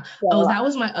 Yeah. So, that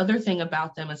was my other thing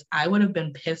about them, is I would have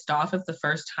been pissed off if the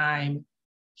first time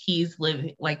he's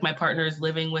living, like my partner is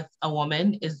living with a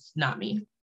woman, is not me.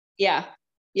 Yeah.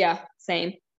 Yeah.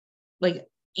 Same. Like,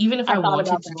 even if I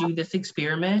wanted to do this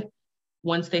experiment,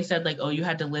 once they said like, oh, you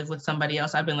had to live with somebody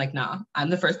else, I've been like, nah, I'm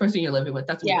the first person you're living with.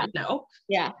 That's weird. No.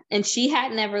 Yeah. And she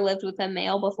had never lived with a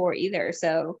male before either.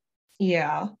 So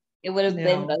yeah, it would have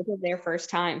been both of their first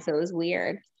time. So it was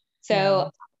weird.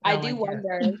 So I do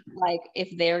wonder like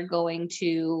if they're going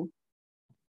to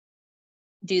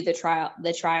do the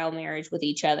trial marriage with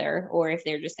each other, or if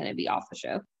they're just going to be off the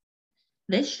show.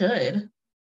 They should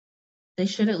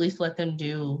at least let them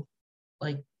do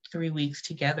like 3 weeks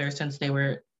together, since they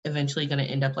were eventually going to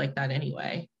end up like that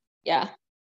anyway. Yeah.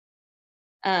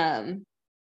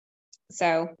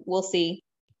 So we'll see.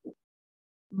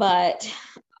 But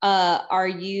are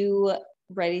you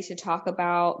ready to talk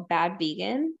about Bad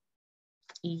Vegan?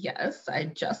 Yes, I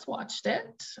just watched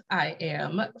it. I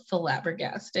am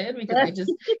flabbergasted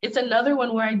because it's another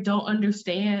one where I don't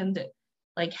understand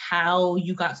like how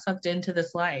you got sucked into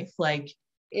this life. Like,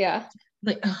 yeah.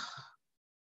 Like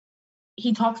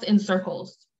he talks in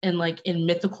circles and like in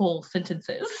mythical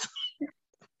sentences.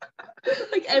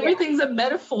 Like everything's a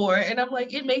metaphor, and I'm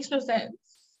like, it makes no sense.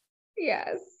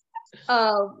 Yes.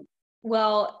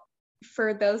 Well,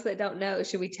 for those that don't know,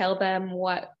 should we tell them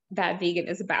what Bad Vegan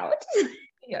is about?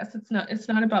 Yes, it's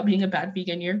not about being a bad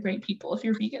vegan. You're great people if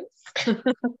you're vegans.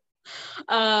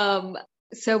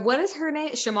 So what is her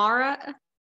name? Shamara?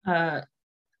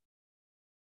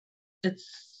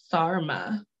 It's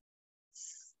Sarma.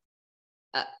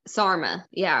 Sarma.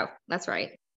 Yeah, that's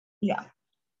right. Yeah.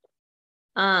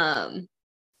 I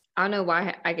don't know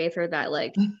why I gave her that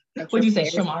like. What do you say,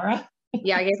 Shamara?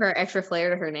 Yeah, I gave her extra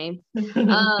flair to her name.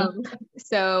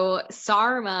 So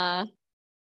Sarma,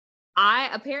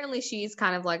 apparently she's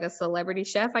kind of like a celebrity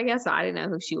chef, I guess. I didn't know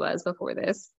who she was before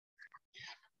this.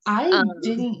 I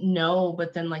didn't know,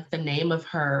 but then like the name of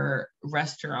her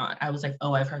restaurant, I was like,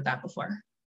 oh, I've heard that before.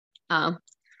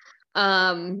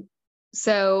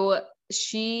 So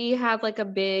she had like a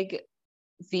big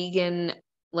vegan,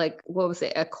 like what was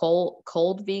it? A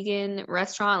cold vegan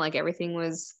restaurant. Like everything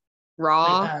was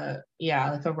raw.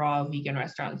 Like a raw vegan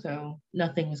restaurant. So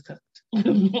nothing was cooked.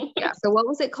 Yeah. So what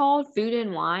was it called? Food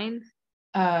and Wine?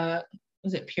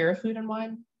 Was it Pure Food and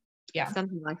Wine? Yeah.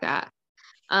 Something like that.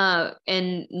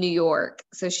 In New York.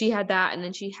 So she had that, and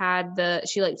then she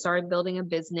like started building a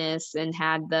business and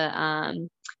had the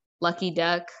Lucky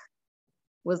Duck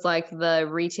was like the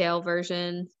retail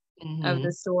version of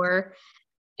the store.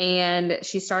 And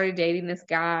she started dating this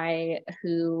guy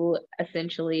who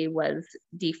essentially was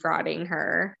defrauding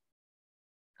her.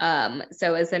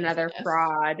 So it's another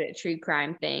fraud true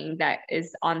crime thing that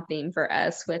is on theme for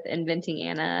us with Inventing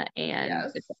Anna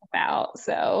and The Dropout.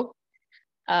 So,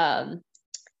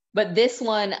 but this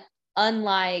one,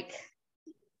 unlike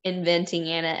Inventing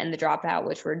Anna and The Dropout,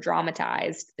 which were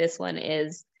dramatized, this one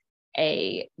is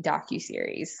a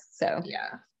docuseries. So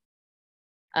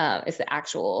it's the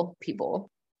actual people.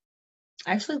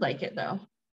 I actually like it though.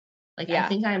 Like I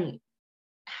think I'm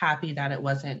happy that it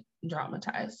wasn't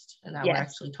dramatized and that we're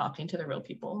actually talking to the real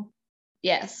people.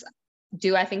 Yes.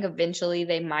 Do I think eventually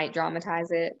they might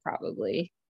dramatize it?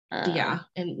 Probably. Yeah.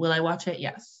 And will I watch it?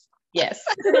 Yes. Yes.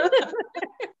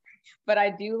 But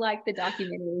I do like the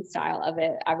documentary style of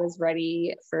it. I was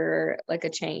ready for like a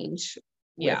change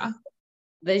with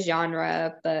the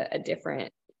genre, but a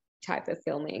different type of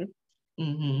filming.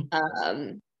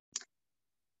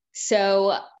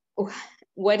 So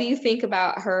what do you think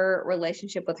about her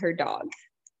relationship with her dog?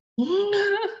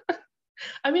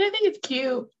 I mean, I think it's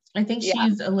cute. I think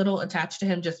she's a little attached to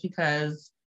him just because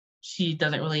she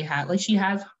doesn't really have, like, she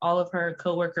has all of her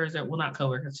coworkers, or well, not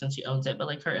coworkers since she owns it, but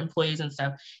like her employees and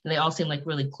stuff, and they all seem like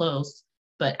really close.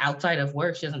 But outside of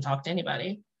work, she doesn't talk to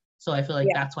anybody. So I feel like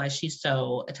that's why she's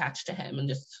so attached to him and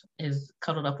just is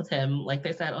cuddled up with him, like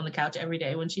they said, on the couch every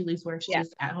day when she leaves work. She's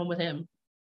just at home with him.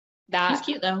 He's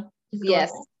cute though.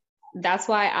 Yes, that's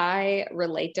why I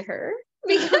relate to her,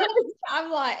 because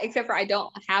I'm like, except for I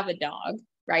don't have a dog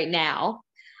right now.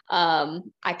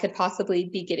 I could possibly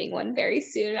be getting one very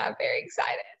soon. I'm very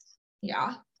excited.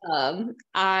 Yeah. I'm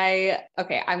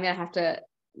gonna have to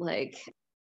like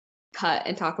cut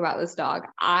and talk about this dog.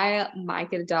 I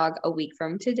might get a dog a week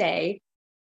from today.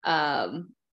 I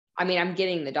mean, I'm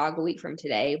getting the dog a week from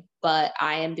today, but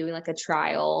I am doing like a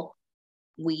trial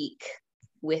week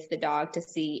with the dog to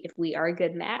see if we are a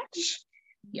good match.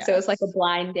 Yes. So it's like a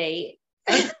blind date.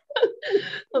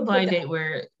 A blind date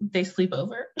where they sleep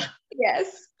over.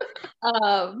 Yes.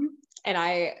 And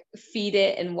I feed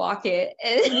it and walk it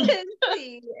and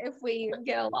see if we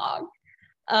get along.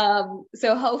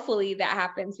 So hopefully that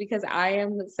happens, because I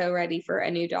am so ready for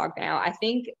a new dog now. I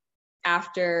think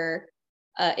after,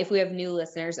 if we have new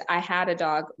listeners, I had a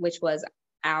dog, which was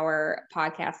our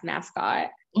podcast mascot,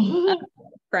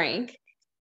 Frank,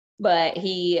 but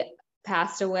he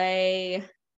passed away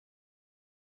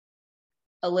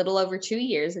a little over 2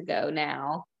 years ago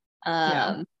now.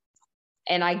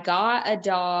 And I got a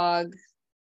dog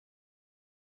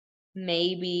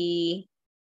maybe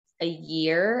a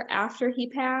year after he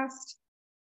passed.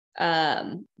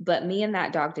 But me and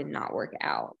that dog did not work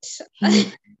out.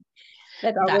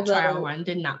 That trial run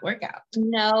did not work out.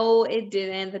 No, it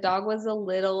didn't. The dog was a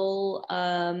little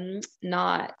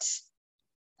not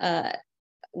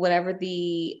whatever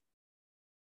the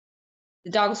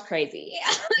dog was crazy.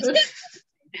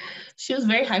 She was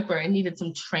very hyper and needed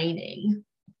some training.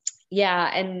 Yeah,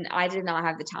 and I did not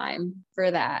have the time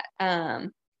for that.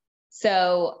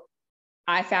 So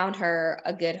I found her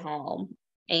a good home,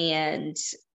 and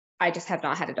I just have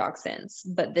not had a dog since.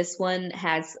 But this one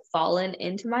has fallen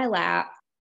into my lap.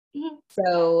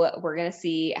 So we're going to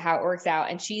see how it works out.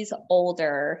 And she's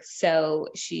older, so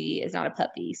she is not a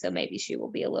puppy. So maybe she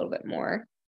will be a little bit more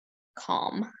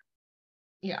calm.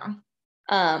 Yeah.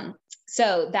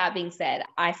 So that being said,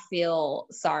 I feel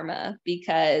Sarma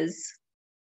because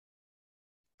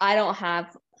I don't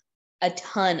have a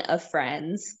ton of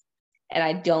friends, and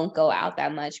I don't go out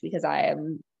that much because I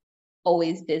am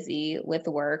always busy with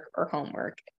work or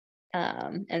homework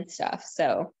and stuff.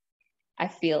 So I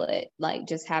feel it, like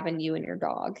just having you and your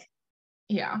dog.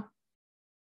 Yeah.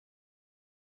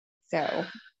 So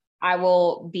I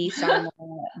will be Sarma,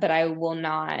 but I will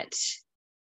not,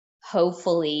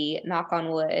 hopefully, knock on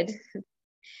wood,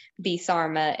 be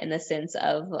Sarma in the sense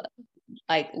of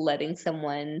like letting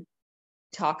someone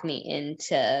talk me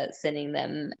into sending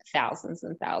them thousands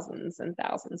and thousands and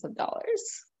thousands of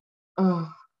dollars.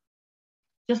 Oh,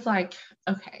 just like,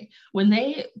 okay, when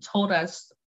they told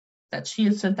us that she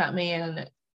had sent that man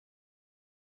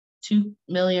 $2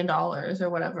 million or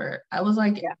whatever, I was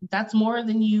like, that's more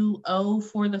than you owe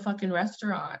for the fucking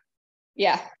restaurant.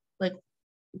 Yeah. Like,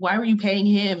 why were you paying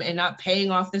him and not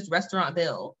paying off this restaurant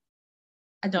bill?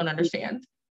 I don't understand.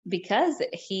 Because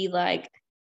he, like,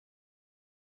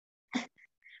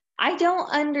 I don't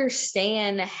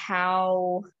understand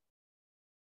how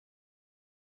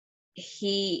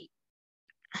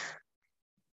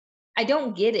I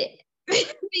don't get it.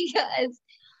 Because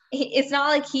it's not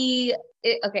like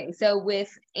okay, so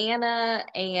with Anna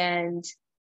and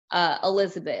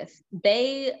Elizabeth,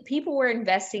 people were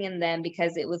investing in them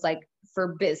because it was like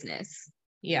for business.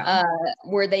 Yeah.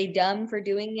 Were they dumb for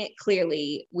doing it?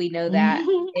 Clearly, we know that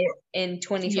in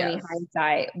 2020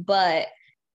 hindsight, but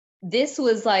this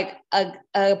was like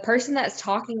a person that's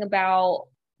talking about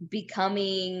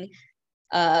becoming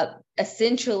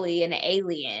essentially an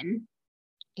alien,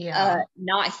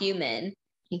 not human.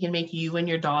 He can make you and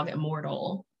your dog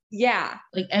immortal. Yeah.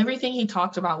 Like everything he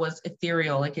talked about was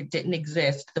ethereal, like it didn't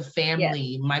exist. The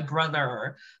family, my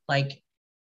brother, like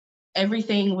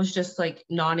everything was just like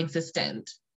non-existent.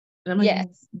 And I'm like,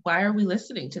 why are we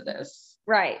listening to this?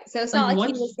 Right. So it's not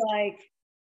like he was like,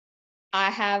 I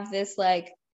have this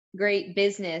like great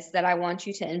business that I want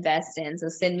you to invest in. So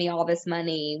send me all this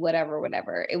money, whatever,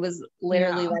 whatever. It was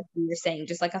literally like you were saying,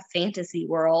 just like a fantasy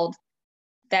world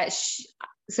that,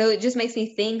 so it just makes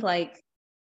me think like,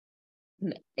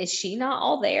 is she not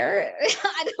all there?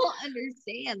 I don't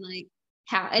understand. Like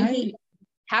how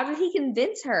did he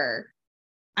convince her?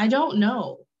 I don't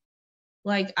know.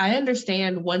 Like, I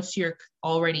understand once you're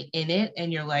already in it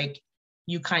and you're like,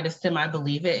 you kind of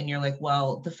semi-believe it and you're like,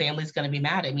 well, the family's going to be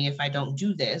mad at me if I don't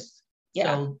do this.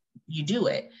 Yeah. So you do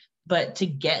it. But to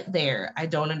get there, I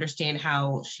don't understand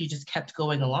how she just kept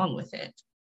going along with it.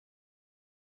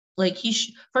 Like,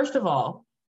 first of all,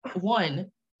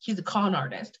 one, he's a con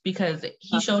artist because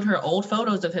he showed her old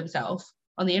photos of himself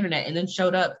on the internet and then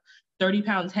showed up 30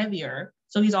 pounds heavier.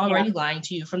 So he's already lying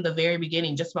to you from the very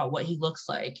beginning just about what he looks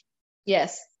like.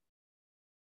 Yes.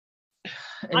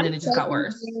 And then it just got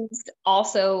worse.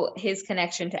 Also, his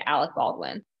connection to Alec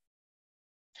Baldwin.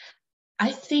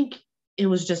 I think it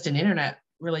was just an internet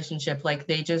relationship. Like,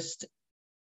 they just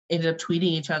ended up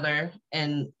tweeting each other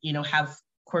and, you know, have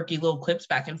quirky little clips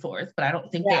back and forth, but I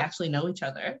don't think they actually know each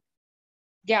other.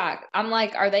 Yeah. I'm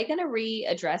like, are they going to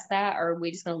readdress that, or are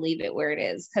we just going to leave it where it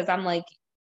is? Because I'm like,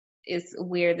 it's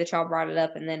weird that y'all brought it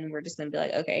up and then we're just going to be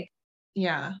like, okay.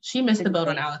 Yeah, she missed the boat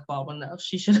on Alec Baldwin, though.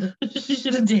 She should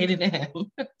have dated him.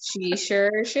 She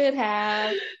sure should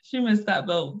have. She missed that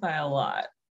boat by a lot.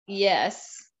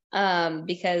 Yes,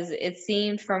 because it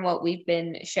seemed from what we've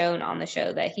been shown on the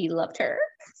show that he loved her.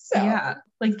 So yeah,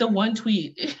 like the one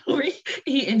tweet where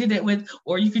he ended it with,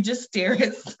 or you could just stare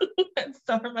at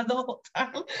Sarma the whole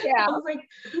time. Yeah, I was like,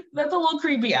 that's a little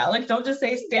creepy, Alex. Don't just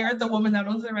say stare at the woman that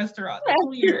owns the restaurant. That's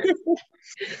weird.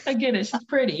 I get it, she's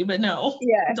pretty, but no.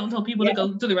 Yeah. Don't tell people to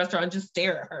go to the restaurant and just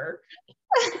stare at her.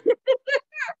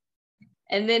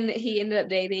 And then he ended up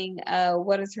dating,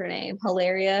 what is her name?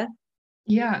 Hilaria.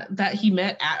 Yeah, that he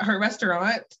met at her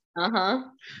restaurant.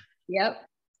 Yep.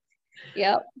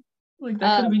 Like,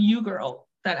 that could have been you, girl.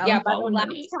 That Alec Baldwin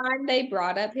money. Time they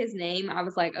brought up his name, I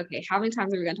was like, okay, how many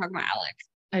times are we going to talk about Alec?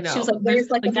 I know. She was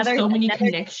like, there's so many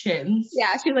connections.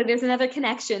 Yeah, she was like, there's another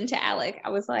connection to Alec. I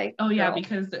was like, oh yeah,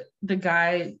 because the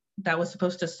guy that was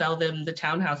supposed to sell them the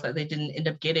townhouse that they didn't end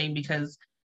up getting because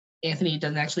Anthony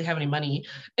doesn't actually have any money,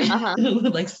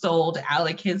 like sold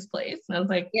Alec his place. And I was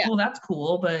like, well, that's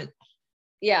cool, but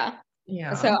yeah.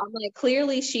 So I'm like,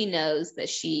 clearly she knows that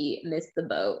she missed the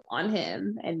boat on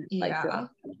him and like about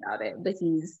it, but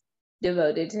he's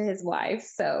devoted to his wife.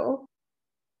 So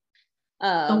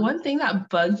the one thing that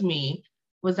bugged me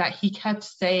was that he kept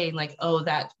saying like, oh,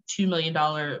 that $2 million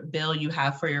bill you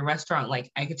have for your restaurant,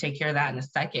 like I could take care of that in a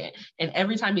second. And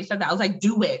every time he said that, I was like,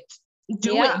 do it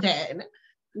then.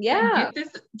 Yeah. Get this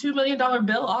 $2 million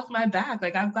bill off my back.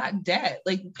 Like, I've got debt.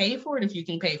 Like, pay for it if you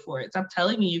can pay for it. Stop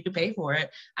telling me you can pay for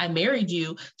it. I married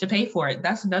you to pay for it.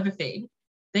 That's another thing.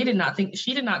 She did not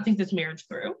think this marriage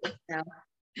through. No.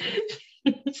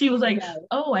 She was like,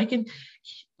 oh, I can,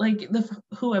 like,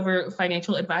 whoever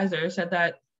financial advisor said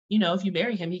that, you know, if you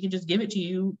marry him, he can just give it to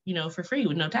you, you know, for free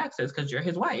with no taxes because you're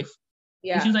his wife.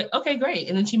 Yeah. And she was like, okay, great.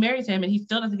 And then she marries him and he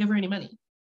still doesn't give her any money.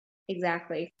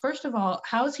 Exactly. First of all,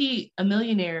 how is he a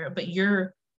millionaire, but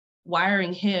you're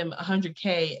wiring him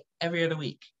 $100K every other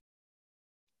week?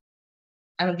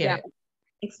 I don't get it.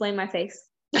 Explain my face.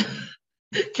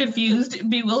 Confused,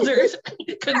 bewildered,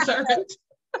 concerned.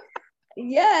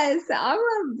 Yes,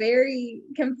 I'm very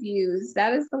confused.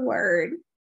 That is the word.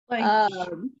 Like,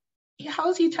 how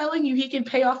is he telling you he can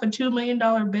pay off a $2 million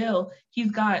bill?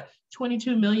 He's got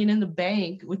 $22 million in the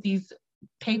bank with these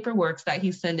paperworks that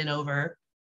he's sending over,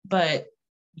 but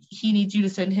he needs you to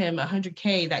send him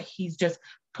 $100K that he's just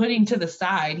putting to the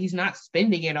side. He's not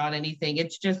spending it on anything.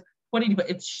 It's just, what did he put?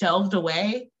 It's shelved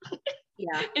away.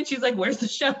 Yeah. And she's like, where's the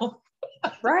shelf?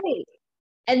 Right.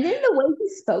 And then the way he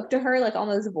spoke to her, like on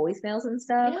those voicemails and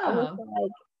stuff, I was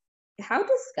like, how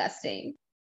disgusting.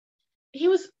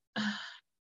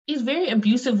 He's very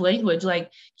abusive language.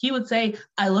 Like, he would say,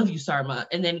 I love you, Sarma,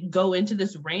 and then go into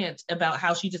this rant about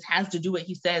how she just has to do what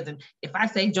he says. And if I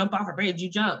say jump off a bridge, you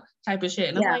jump type of shit.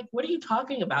 And I'm like, what are you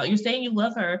talking about? You're saying you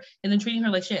love her and then treating her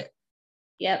like shit.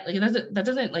 Yep. Like, that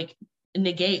doesn't like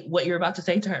negate what you're about to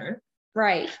say to her.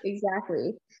 Right.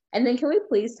 Exactly. And then can we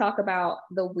please talk about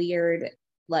the weird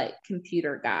like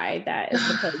computer guy that is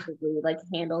supposedly like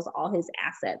handles all his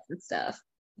assets and stuff?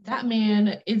 That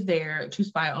man is there to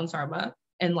spy on Sarma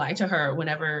and lie to her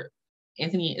whenever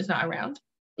Anthony is not around.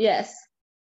 Yes.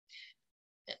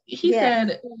 He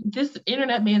said, this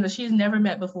internet man that she's never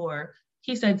met before,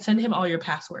 he said, send him all your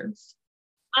passwords.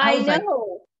 I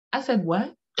know. I said,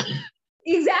 what?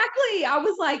 Exactly. I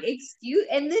was like, excuse,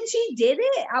 and then she did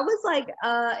it. I was like,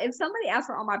 if somebody asks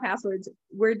for all my passwords,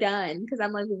 we're done. Because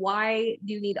I'm like, why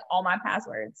do you need all my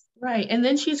passwords? Right. And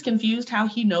then she's confused how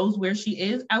he knows where she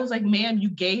is. I was like, ma'am, you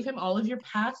gave him all of your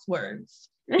passwords.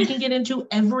 He can get into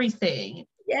everything.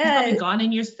 He's probably Yes. gone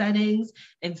in your settings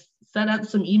and set up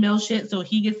some email shit so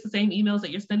he gets the same emails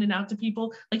that you're sending out to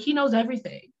people. Like he knows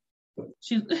everything.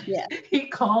 Yeah. He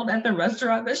called at the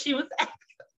restaurant that she was at.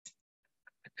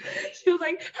 She was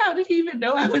like, how did he even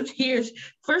know I was here?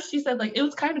 First she said like it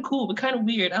was kind of cool but kind of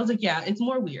weird. I was like, yeah, it's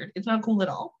more weird. It's not cool at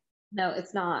all. No,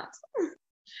 it's not.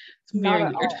 It's very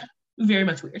weird. Very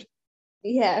much weird.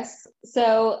 Yes.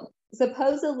 So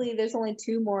supposedly there's only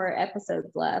 2 more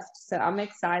episodes left. So I'm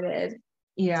excited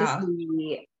to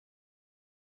see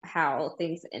how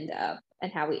things end up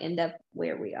and how we end up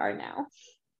where we are now.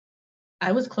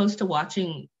 I was close to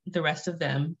watching the rest of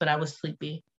them, but I was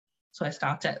sleepy. So I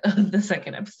stopped at the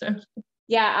second episode.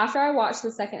 Yeah, after I watched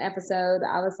the second episode,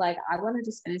 I was like, I want to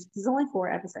just finish. There's only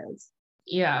 4 episodes.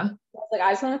 Yeah. I was like,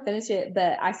 I just want to finish it,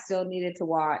 but I still needed to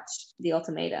watch The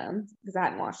Ultimatum because I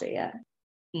hadn't watched it yet.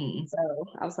 So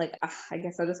I was like, I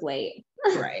guess I'll just wait.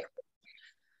 Right.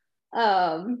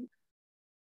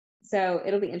 So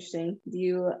it'll be interesting. Do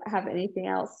you have anything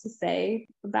else to say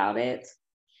about it?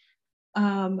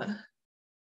 Oh,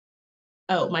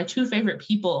 my 2 favorite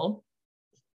people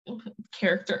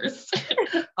characters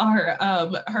are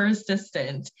her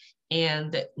assistant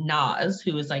and Nas,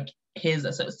 who is like his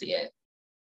associate.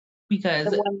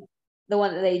 Because the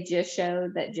one that they just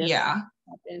showed that just happened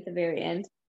at the very end.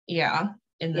 Yeah,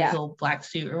 in this little black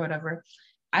suit or whatever.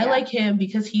 I like him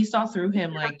because he saw through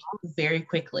him like very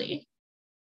quickly.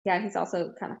 Yeah, he's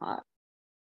also kind of hot.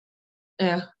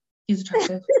 Yeah, he's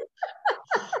attractive.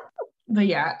 But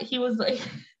yeah, he was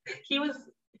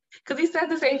because he said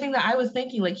the same thing that I was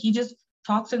thinking. Like he just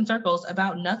talks in circles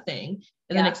about nothing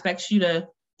and then expects you to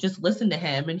just listen to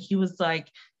him. And he was like,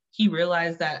 he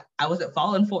realized that I wasn't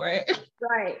falling for it.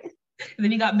 Right. And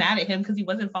then he got mad at him because he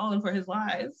wasn't falling for his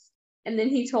lies. And then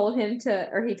he told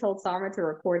Sarma to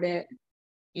record it.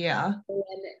 Yeah.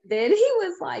 And then he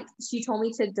was like, she told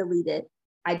me to delete it.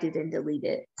 I didn't delete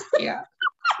it. Yeah.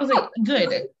 I was like,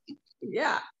 good.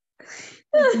 Yeah.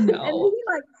 No. And then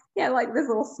he had like this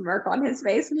little smirk on his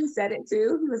face when he said it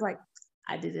too. He was like,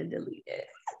 I didn't delete it.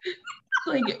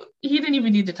 Like he didn't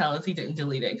even need to tell us he didn't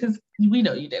delete it because we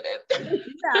know you didn't.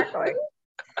 Exactly.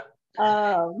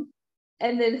 And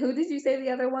then who did you say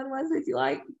the other one was that you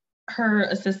like? Her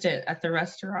assistant at the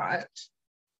restaurant.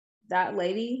 That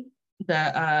lady?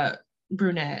 The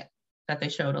brunette that they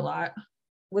showed a lot.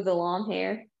 With the long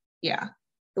hair? Yeah.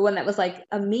 The one that was like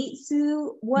a meat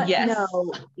suit? What? Yes.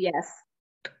 No. Yes.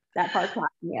 That part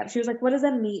cracked me up. She was like, what is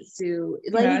a meat suit?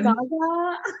 Lady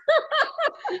Gaga?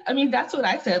 I mean, that's what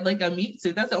I said, like a meat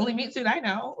suit. That's the only meat suit I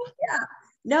know. Yeah.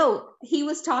 No, he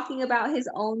was talking about his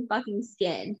own fucking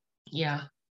skin. Yeah.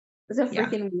 It's a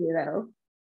freaking weirdo.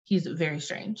 He's very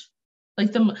strange.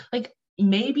 Like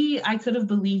maybe I could have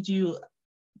believed you,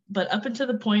 but up until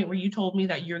the point where you told me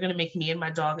that you're gonna make me and my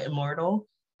dog immortal,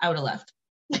 I would have left.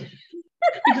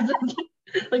 Because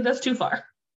like that's too far.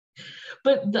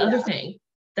 But the other thing,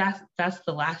 this is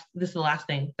the last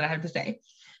thing that I have to say.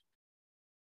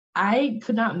 I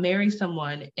could not marry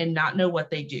someone and not know what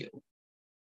they do,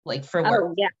 like for work.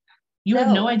 Oh, yeah. You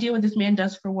have no idea what this man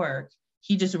does for work.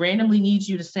 He just randomly needs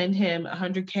you to send him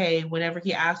 $100K whenever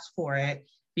he asks for it,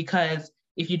 because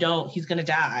if you don't, he's gonna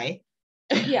die.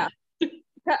 Yeah.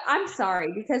 I'm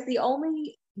sorry, because the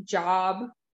only job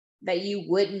that you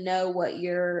wouldn't know what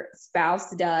your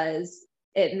spouse does,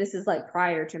 and this is like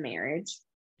prior to marriage,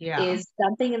 is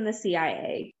something in the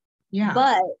CIA. Yeah.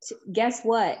 But guess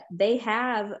what? They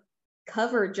have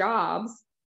cover jobs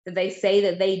that they say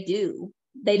that they do.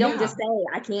 They don't just say,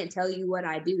 I can't tell you what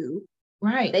I do.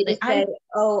 Right. They just say,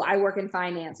 oh, I work in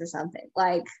finance or something.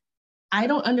 Like, I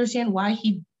don't understand why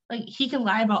he can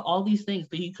lie about all these things,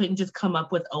 but he couldn't just come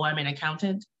up with, oh, I'm an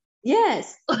accountant.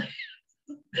 Yes.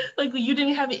 Like you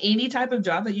didn't have any type of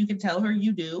job that you could tell her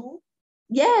you do.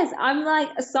 Yes. I'm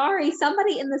like, sorry,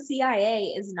 somebody in the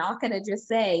CIA is not going to just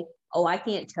say, oh, I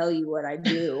can't tell you what I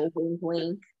do. Wink,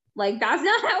 wink. Like, that's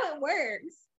not how it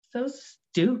works. So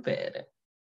stupid.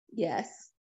 Yes.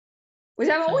 Which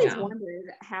I've always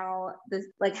wondered how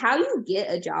how do you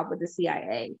get a job with the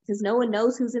CIA? Because no one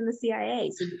knows who's in the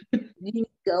CIA. So you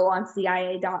go on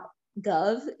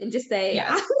CIA.gov and just say,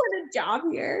 I want a job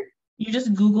here. You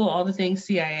just Google all the things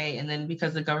CIA, and then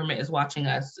because the government is watching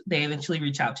us, they eventually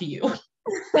reach out to you.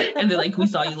 And they're like, we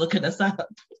saw you looking us up.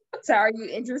 So are you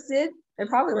interested? They're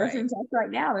probably listening to us right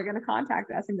now. They're going to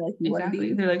contact us and be like, you want to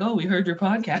be? They're like, oh, we heard your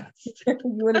podcast. You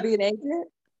want to be an agent?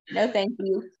 No, thank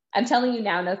you. I'm telling you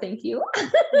now, no thank you.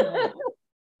 No.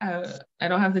 I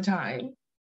don't have the time.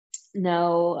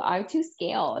 No, I'm too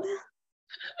scared.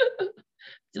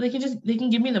 They can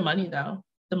give me the money though.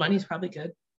 The money's probably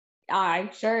good.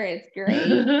 I'm sure it's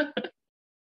great.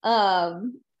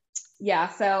 Yeah,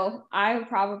 so I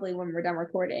probably, when we're done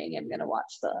recording, I'm gonna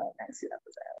watch the next few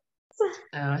episodes.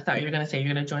 I thought you were gonna say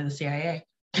you're gonna join the CIA.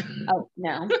 Oh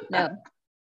no.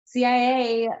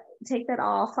 CIA, take that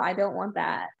off. I don't want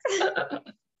that.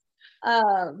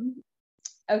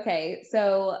 Okay,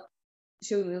 so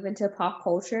should we move into pop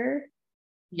culture?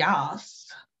 Yes.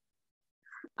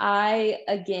 I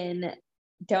again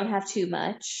don't have too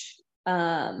much.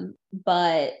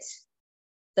 But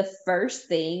the first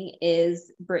thing is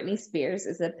Britney Spears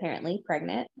is apparently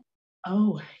pregnant.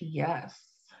 Oh, yes.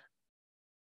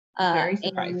 Very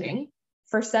surprising.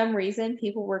 For some reason,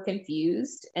 people were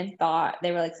confused and thought,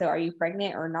 they were like, so are you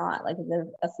pregnant or not? Like, is it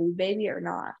a food baby or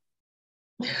not?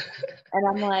 And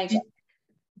I'm like,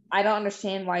 I don't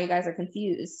understand why you guys are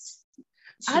confused.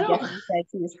 She definitely said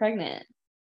she was pregnant.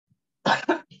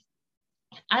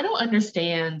 I don't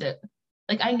understand.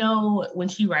 Like, I know when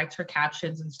she writes her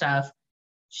captions and stuff,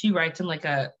 she writes in like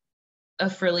a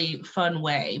really fun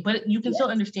way, but you can still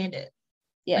understand it.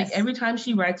 Yes. Like every time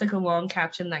she writes like a long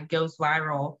caption that goes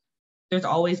viral, there's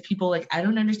always people like, I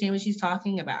don't understand what she's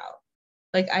talking about.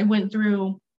 Like I went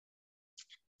through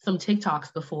some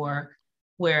TikToks before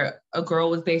where a girl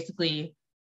was basically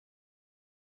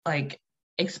like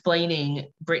explaining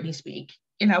Britney speak.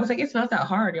 And I was like, it's not that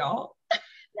hard, y'all.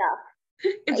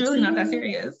 Yeah. It's really not that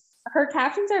serious. Her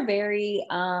captions are very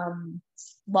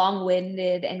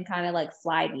long-winded and kind of like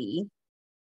flighty.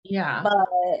 Yeah.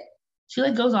 But she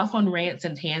like goes off on rants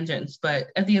and tangents, but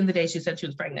at the end of the day, she said she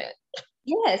was pregnant.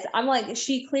 Yes. I'm like,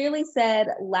 she clearly said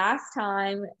last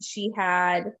time she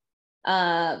had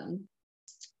not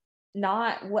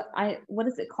what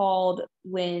is it called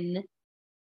when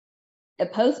a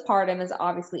postpartum is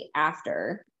obviously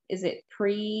after. Is it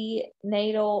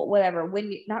prenatal, whatever,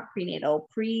 when not prenatal,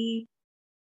 prepartum,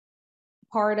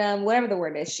 whatever the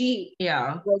word is. She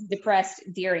was depressed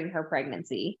during her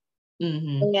pregnancy.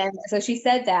 Mm-hmm. And so she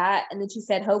said that, and then she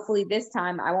said, hopefully this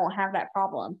time I won't have that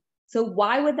problem. So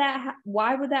why would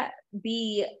that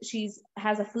be? She's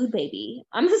has a food baby.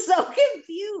 I'm so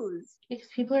confused. Because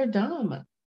people are dumb.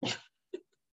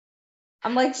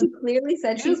 I'm like, she clearly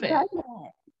said she's pregnant.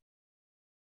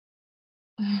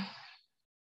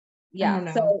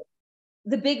 Yeah. So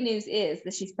the big news is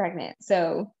that she's pregnant.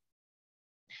 So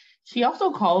she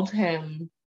also called him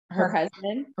her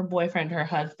husband, her boyfriend, her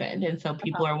husband. And so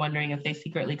people are wondering if they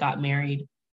secretly got married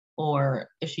or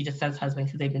if she just says husband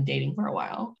because they've been dating for a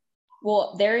while.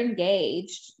 Well, they're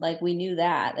engaged. Like we knew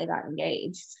that they got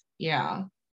engaged. Yeah.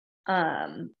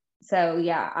 So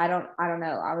yeah, I don't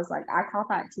know. I was like, I caught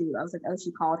that too. I was like, oh,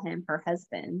 she called him her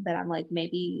husband, but I'm like,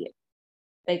 maybe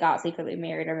they got secretly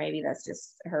married, or maybe that's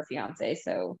just her fiance.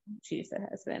 So she said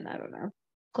husband. I don't know.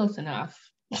 Close enough.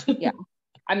 Yeah.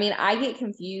 I mean, I get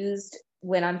confused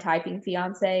when I'm typing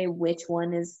fiance, which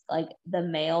one is like the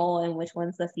male and which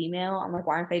one's the female. I'm like,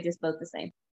 why aren't they just both the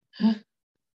same?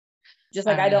 Just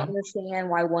like I don't understand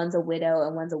why one's a widow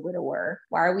and one's a widower.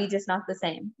 Why are we just not the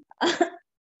same?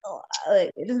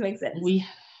 It just makes sense. We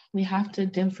have to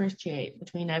differentiate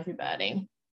between everybody.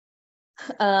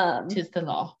 Tis the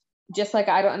law. Just like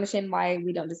I don't understand why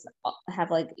we don't just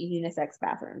have like unisex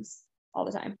bathrooms all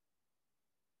the time.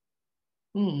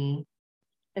 People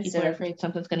are afraid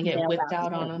something's going to get whipped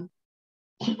out on them.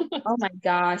 Oh my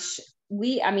gosh.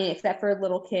 Except for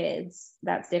little kids,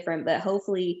 that's different. But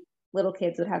hopefully little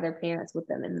kids would have their parents with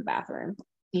them in the bathroom.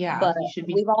 Yeah, but you should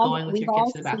be going with your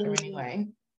kids to the bathroom anyway.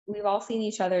 We've all seen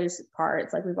each other's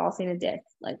parts. Like we've all seen a dick.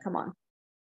 Like, come on.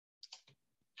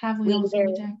 Have we all seen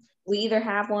a dick? We either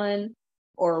have one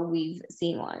or we've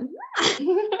seen one.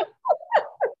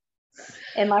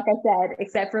 And like I said,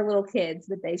 except for little kids,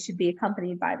 that they should be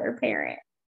accompanied by their parent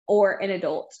or an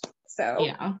adult. So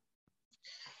yeah.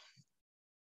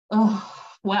 Oh,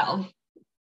 well,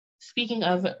 speaking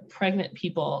of pregnant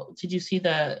people, did you see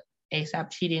the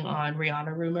ASAP cheating on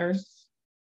Rihanna rumors?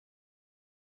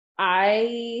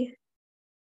 I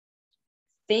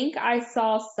think I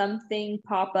saw something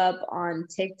pop up on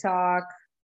TikTok,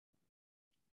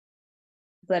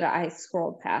 but I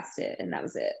scrolled past it and that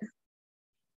was it.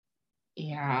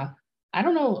 Yeah. I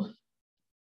don't know.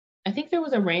 I think there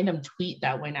was a random tweet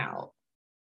that went out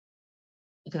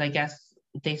because I guess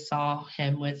they saw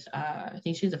him with, I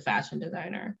think she's a fashion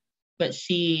designer, but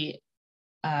she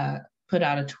put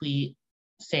out a tweet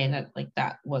saying that like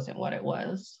that wasn't what it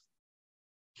was.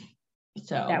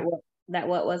 So that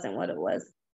what wasn't what it was.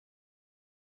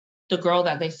 the girl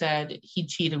that they said he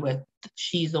cheated with,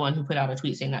 she's the one who put out a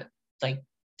tweet saying that like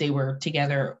they were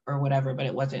together or whatever, but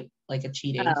it wasn't like a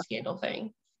cheating scandal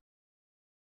thing.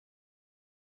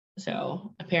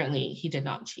 So apparently he did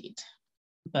not cheat.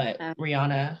 But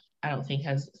Rihanna, I don't think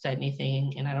has said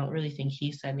anything, and I don't really think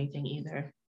he said anything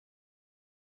either.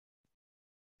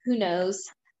 Who knows?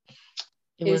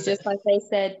 It was just like they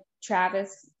said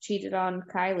Travis cheated on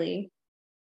Kylie.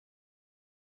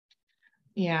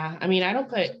 Yeah, I mean, I don't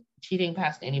put cheating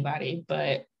past anybody,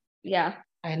 but yeah,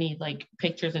 I need like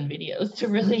pictures and videos to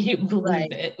really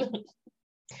believe it.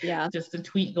 Yeah. Just a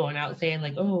tweet going out saying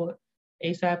like, oh,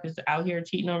 ASAP is out here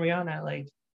cheating on Rihanna. Like,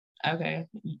 okay,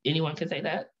 anyone can say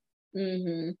that.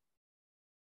 Mm-hmm.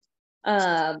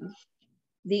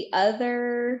 The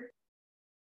other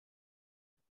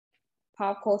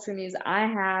pop culture news I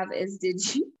have is,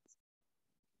 did you,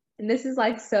 and this is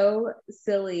like so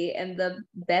silly, and the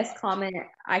best comment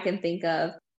I can think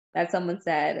of that someone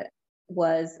said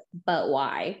was, but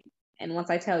why? And once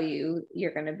I tell you,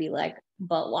 you're going to be like,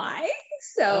 but why?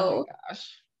 So,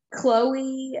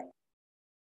 Khloe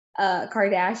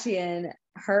Kardashian,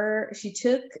 she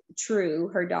took True,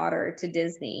 her daughter, to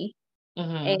Disney,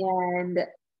 and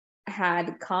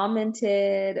had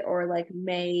commented or like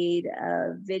made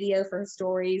a video for her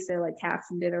story, so like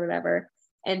captioned it or whatever,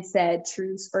 and said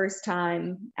True's first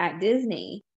time at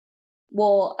Disney.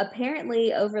 Well,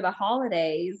 apparently over the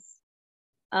holidays,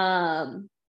 Kim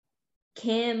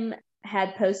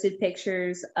had posted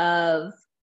pictures of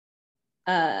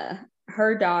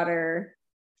her daughter,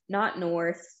 not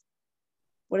North.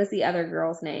 What is the other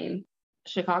girl's name?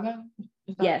 Chicago?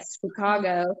 Yes,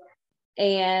 Chicago.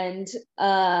 And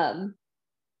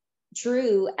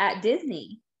True at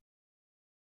Disney.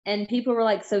 And people were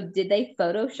like, so did they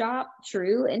Photoshop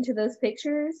True into those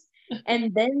pictures?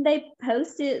 And then they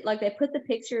posted, like they put the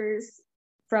pictures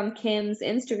from Kim's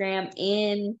Instagram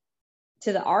in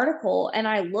to the article, and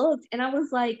I looked and I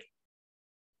was like,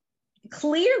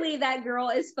 clearly that girl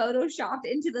is Photoshopped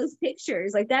into those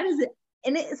pictures. Like that is,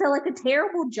 and it's like a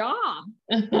terrible job.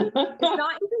 It's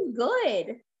not even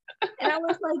good. And I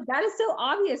was like, that is so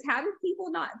obvious. How did people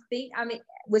not think? I mean,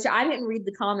 which I didn't read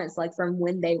the comments like from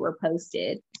when they were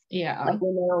posted. Yeah. Like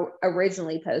when they were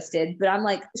originally posted. But I'm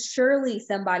like, surely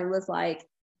somebody was like,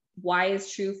 why is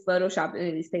True Photoshopped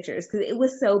into these pictures? Because it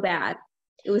was so bad.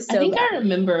 It was so bad. I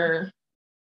remember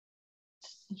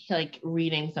like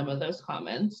reading some of those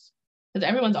comments, because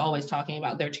everyone's always talking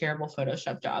about their terrible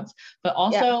Photoshop jobs. But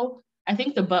also, I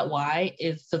think the but why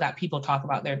is so that people talk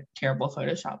about their terrible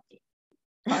Photoshop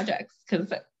projects,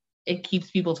 because it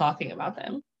keeps people talking about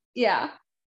them. Yeah.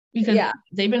 Because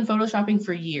they've been Photoshopping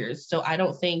for years. So I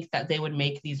don't think that they would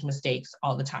make these mistakes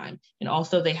all the time. And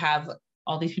also they have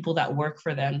all these people that work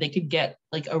for them. They could get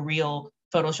like a real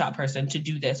Photoshop person to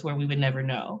do this where we would never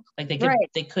know. Like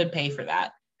they could pay for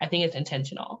that. I think it's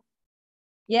intentional.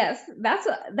 Yes, that's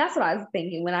what I was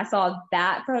thinking when I saw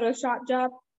that Photoshop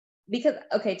job. Because,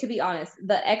 okay, to be honest,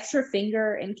 the extra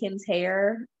finger in Kim's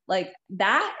hair, like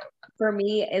that for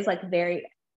me is like very,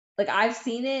 like I've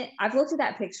seen it. I've looked at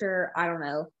that picture, I don't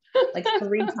know, like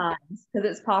 3 times because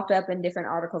it's popped up in different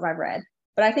articles I've read.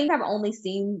 But I think I've only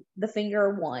seen the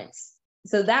finger once.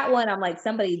 So that one, I'm like,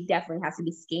 somebody definitely has to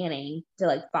be scanning to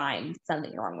like find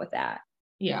something wrong with that.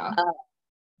 Yeah.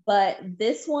 But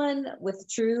this one with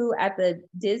True at the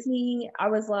Disney, I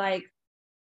was like,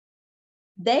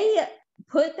 they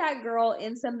put that girl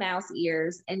in some mouse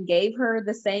ears and gave her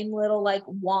the same little like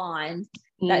wand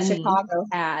that Chicago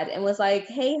had and was like,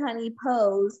 hey, honey,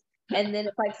 pose. And then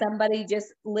it's like somebody just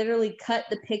literally cut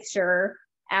the picture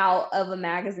out of a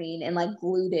magazine and like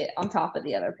glued it on top of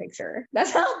the other picture.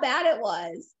 That's how bad it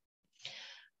was.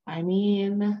 I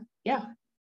mean, yeah.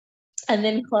 And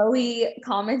then Khloe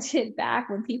commented back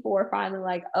when people were finally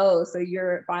like, oh, so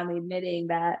you're finally admitting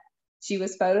that she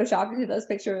was Photoshopped into those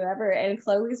pictures or whatever. And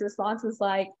Khloe's response was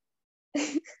like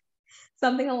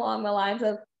something along the lines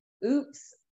of,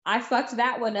 oops, I fucked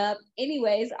that one up.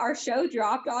 Anyways, our show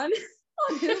dropped on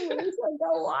Hulu, so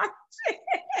go watch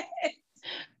it.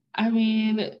 I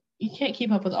mean, you can't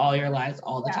keep up with all your lies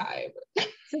all the time.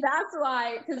 So that's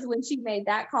why, because when she made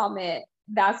that comment,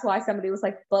 that's why somebody was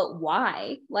like, but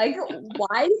why? Like,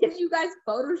 why did you guys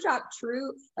Photoshop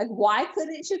True? Like, why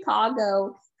couldn't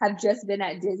Chicago have just been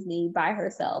at Disney by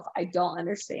herself? I don't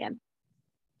understand.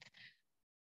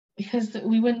 Because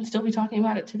we wouldn't still be talking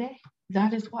about it today.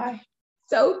 That is why.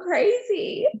 So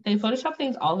crazy. They Photoshop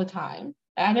things all the time.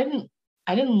 I didn't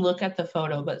look at the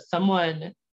photo, but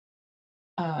someone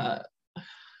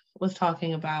was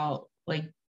talking about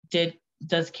like,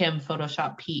 does Kim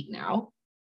Photoshop Pete now?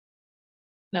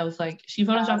 And I was like, she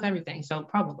photoshops everything, so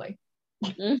probably.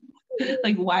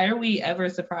 Like, why are we ever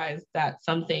surprised that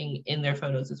something in their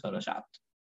photos is photoshopped?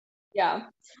 Yeah.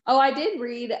 Oh, I did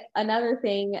read another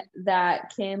thing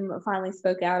that Kim finally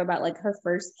spoke out about, like her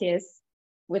first kiss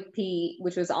with Pete,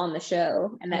 which was on the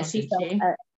show, and that she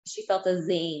felt a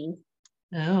zing.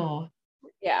 Oh.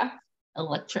 Yeah.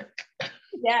 Electric.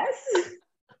 Yes.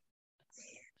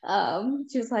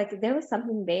 She was like, there was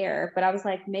something there, but I was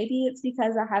like, maybe it's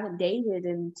because I haven't dated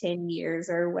in 10 years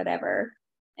or whatever.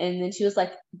 And then she was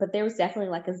like, but there was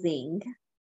definitely like a zing.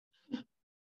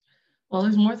 Well,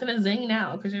 there's more than a zing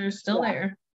now because you're still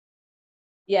there.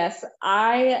 Yes,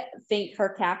 I think her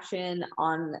caption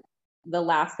on the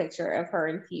last picture of her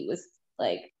and Pete was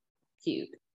like cute.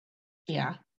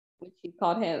 Yeah. When she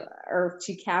called him, or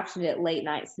she captioned it late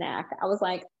night snack, I was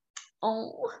like,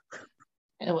 oh.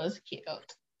 It was cute.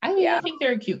 I mean, I think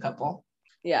they're a cute couple.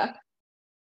 Yeah.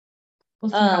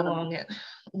 We'll see how long it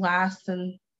lasts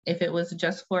and if it was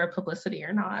just for publicity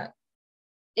or not.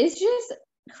 It's just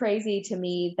crazy to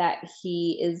me that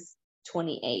he is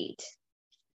 28.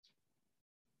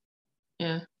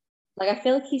 Yeah. Like, I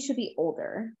feel like he should be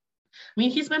older. I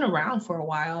mean, he's been around for a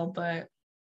while, but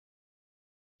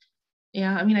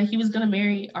yeah, I mean, he was going to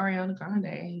marry Ariana Grande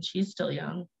and she's still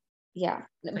young. Yeah.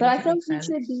 So but I feel like he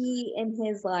should be in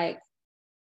his like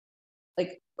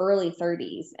early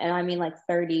 30s. And I mean like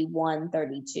 31,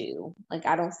 32. Like,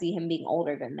 I don't see him being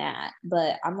older than that.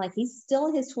 But I'm like, he's still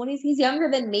in his 20s. He's younger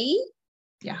than me.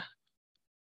 Yeah.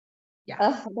 Yeah.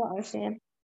 I don't understand.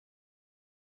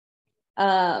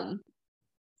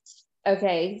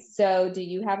 Okay, so do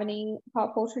you have any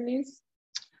pop culture news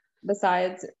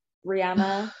besides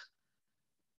Rihanna?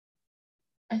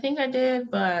 I think I did,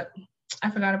 but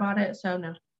I forgot about it, so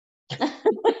no.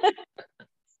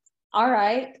 All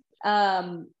right.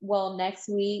 Well, next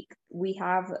week we'll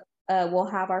have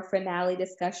our finale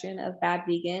discussion of Bad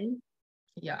Vegan.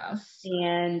 Yes.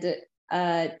 And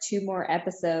 2 more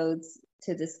episodes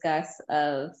to discuss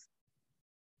of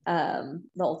the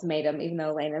ultimatum, even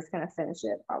though Elena's gonna finish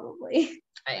it probably.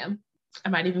 I am. I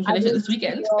might even finish it this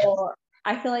weekend.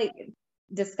 I feel like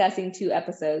discussing 2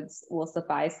 episodes will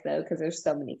suffice though, because there's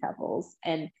so many couples,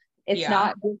 and it's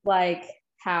not just like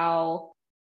how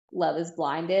Love is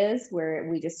Blind is, where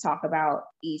we just talk about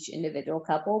each individual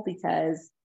couple, because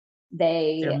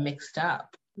they're mixed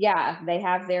up. Yeah, they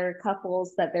have their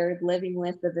couples that they're living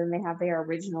with, but then they have their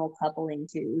original coupling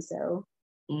too. So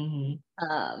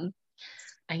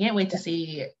I can't wait to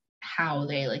see how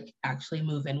they like actually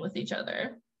move in with each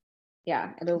other.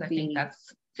 Yeah, I think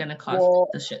that's gonna cause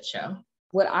the shit show.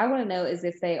 What I want to know is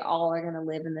if they all are gonna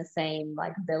live in the same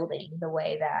like building, the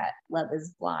way that Love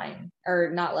is Blind,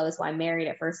 or not Love is Blind, Married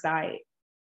at First Sight.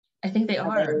 I think they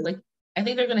are. Like, I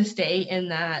think they're gonna stay in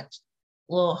that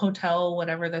little hotel,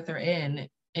 whatever that they're in,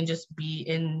 and just be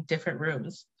in different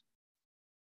rooms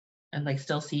and like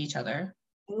still see each other.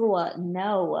 Ooh,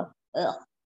 no. Ugh.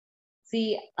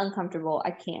 See, uncomfortable.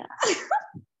 I can't.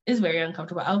 It's very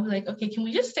uncomfortable. I'll be like, okay, can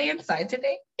we just stay inside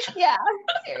today? Yeah,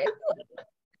 seriously.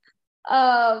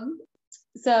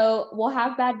 So we'll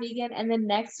have Bad Vegan, and then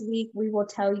next week we will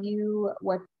tell you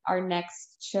what our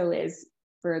next show is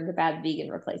for the Bad Vegan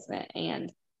replacement,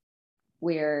 and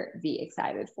we're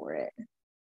excited for it.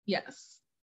 Yes.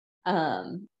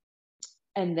 And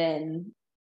then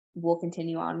we'll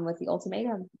continue on with the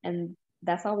ultimatum, and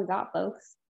that's all we got,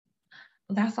 folks.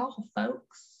 That's all,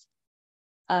 folks.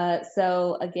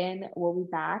 So again, we'll be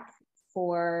back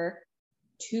for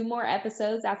 2 more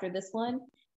episodes after this one,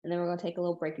 and then we're gonna take a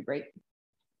little breaky break.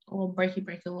 A little breaky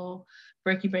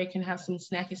break, and have some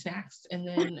snacky snacks, and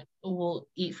then we'll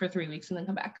eat for 3 weeks and then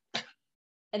come back.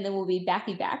 And then we'll be back.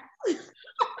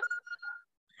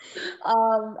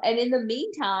 And in the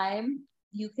meantime,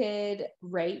 you could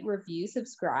rate, review,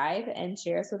 subscribe, and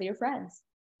share us with your friends.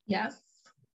 Yes.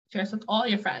 Share us with all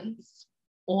your friends.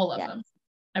 All of them.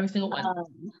 Every single one.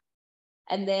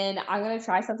 And then I'm going to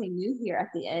try something new here at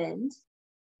the end.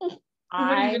 What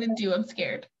are you going to do? I'm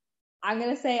scared. I'm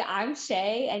going to say I'm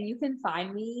Shay, and you can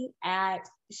find me at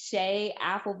Shay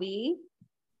Appleby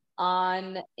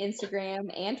on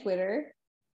Instagram and Twitter.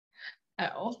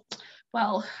 Oh,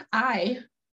 well, I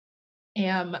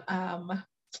am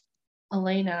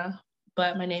Elena,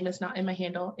 but my name is not in my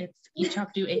handle. It's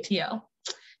eChopDoATL,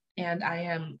 and I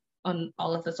am on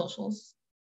all of the socials.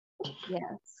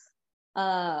 Yes.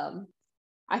 I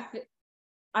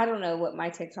don't know what my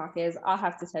TikTok is. I'll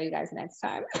have to tell you guys next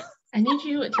time. I need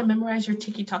you to memorize your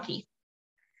TikTok.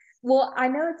 Well, I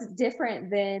know it's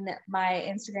different than my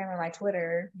Instagram and my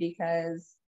Twitter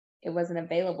because it wasn't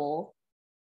available,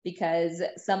 because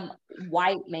some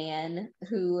white man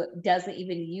who doesn't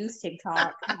even use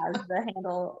TikTok has the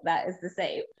handle that is the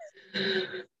same.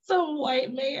 Some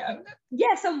white man.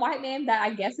 Yeah, some white man that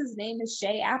I guess his name is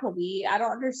Shay Appleby. I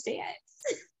don't understand.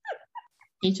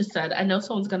 He just said, I know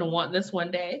someone's going to want this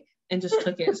one day, and just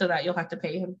took it so that you'll have to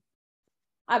pay him.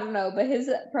 I don't know, but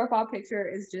his profile picture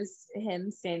is just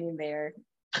him standing there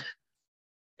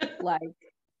like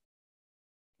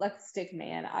a stick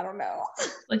man. I don't know.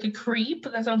 Like a creep?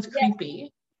 That sounds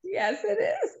creepy. Yes, it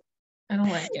is. I don't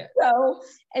like it. So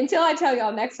until I tell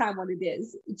y'all next time what it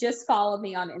is, just follow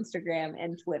me on Instagram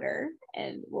and Twitter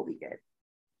and we'll be good.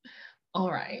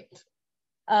 All right.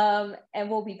 And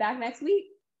we'll be back next week.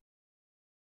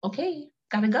 Okay.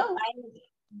 Gotta go.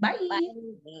 Bye. Bye.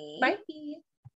 Bye. Bye.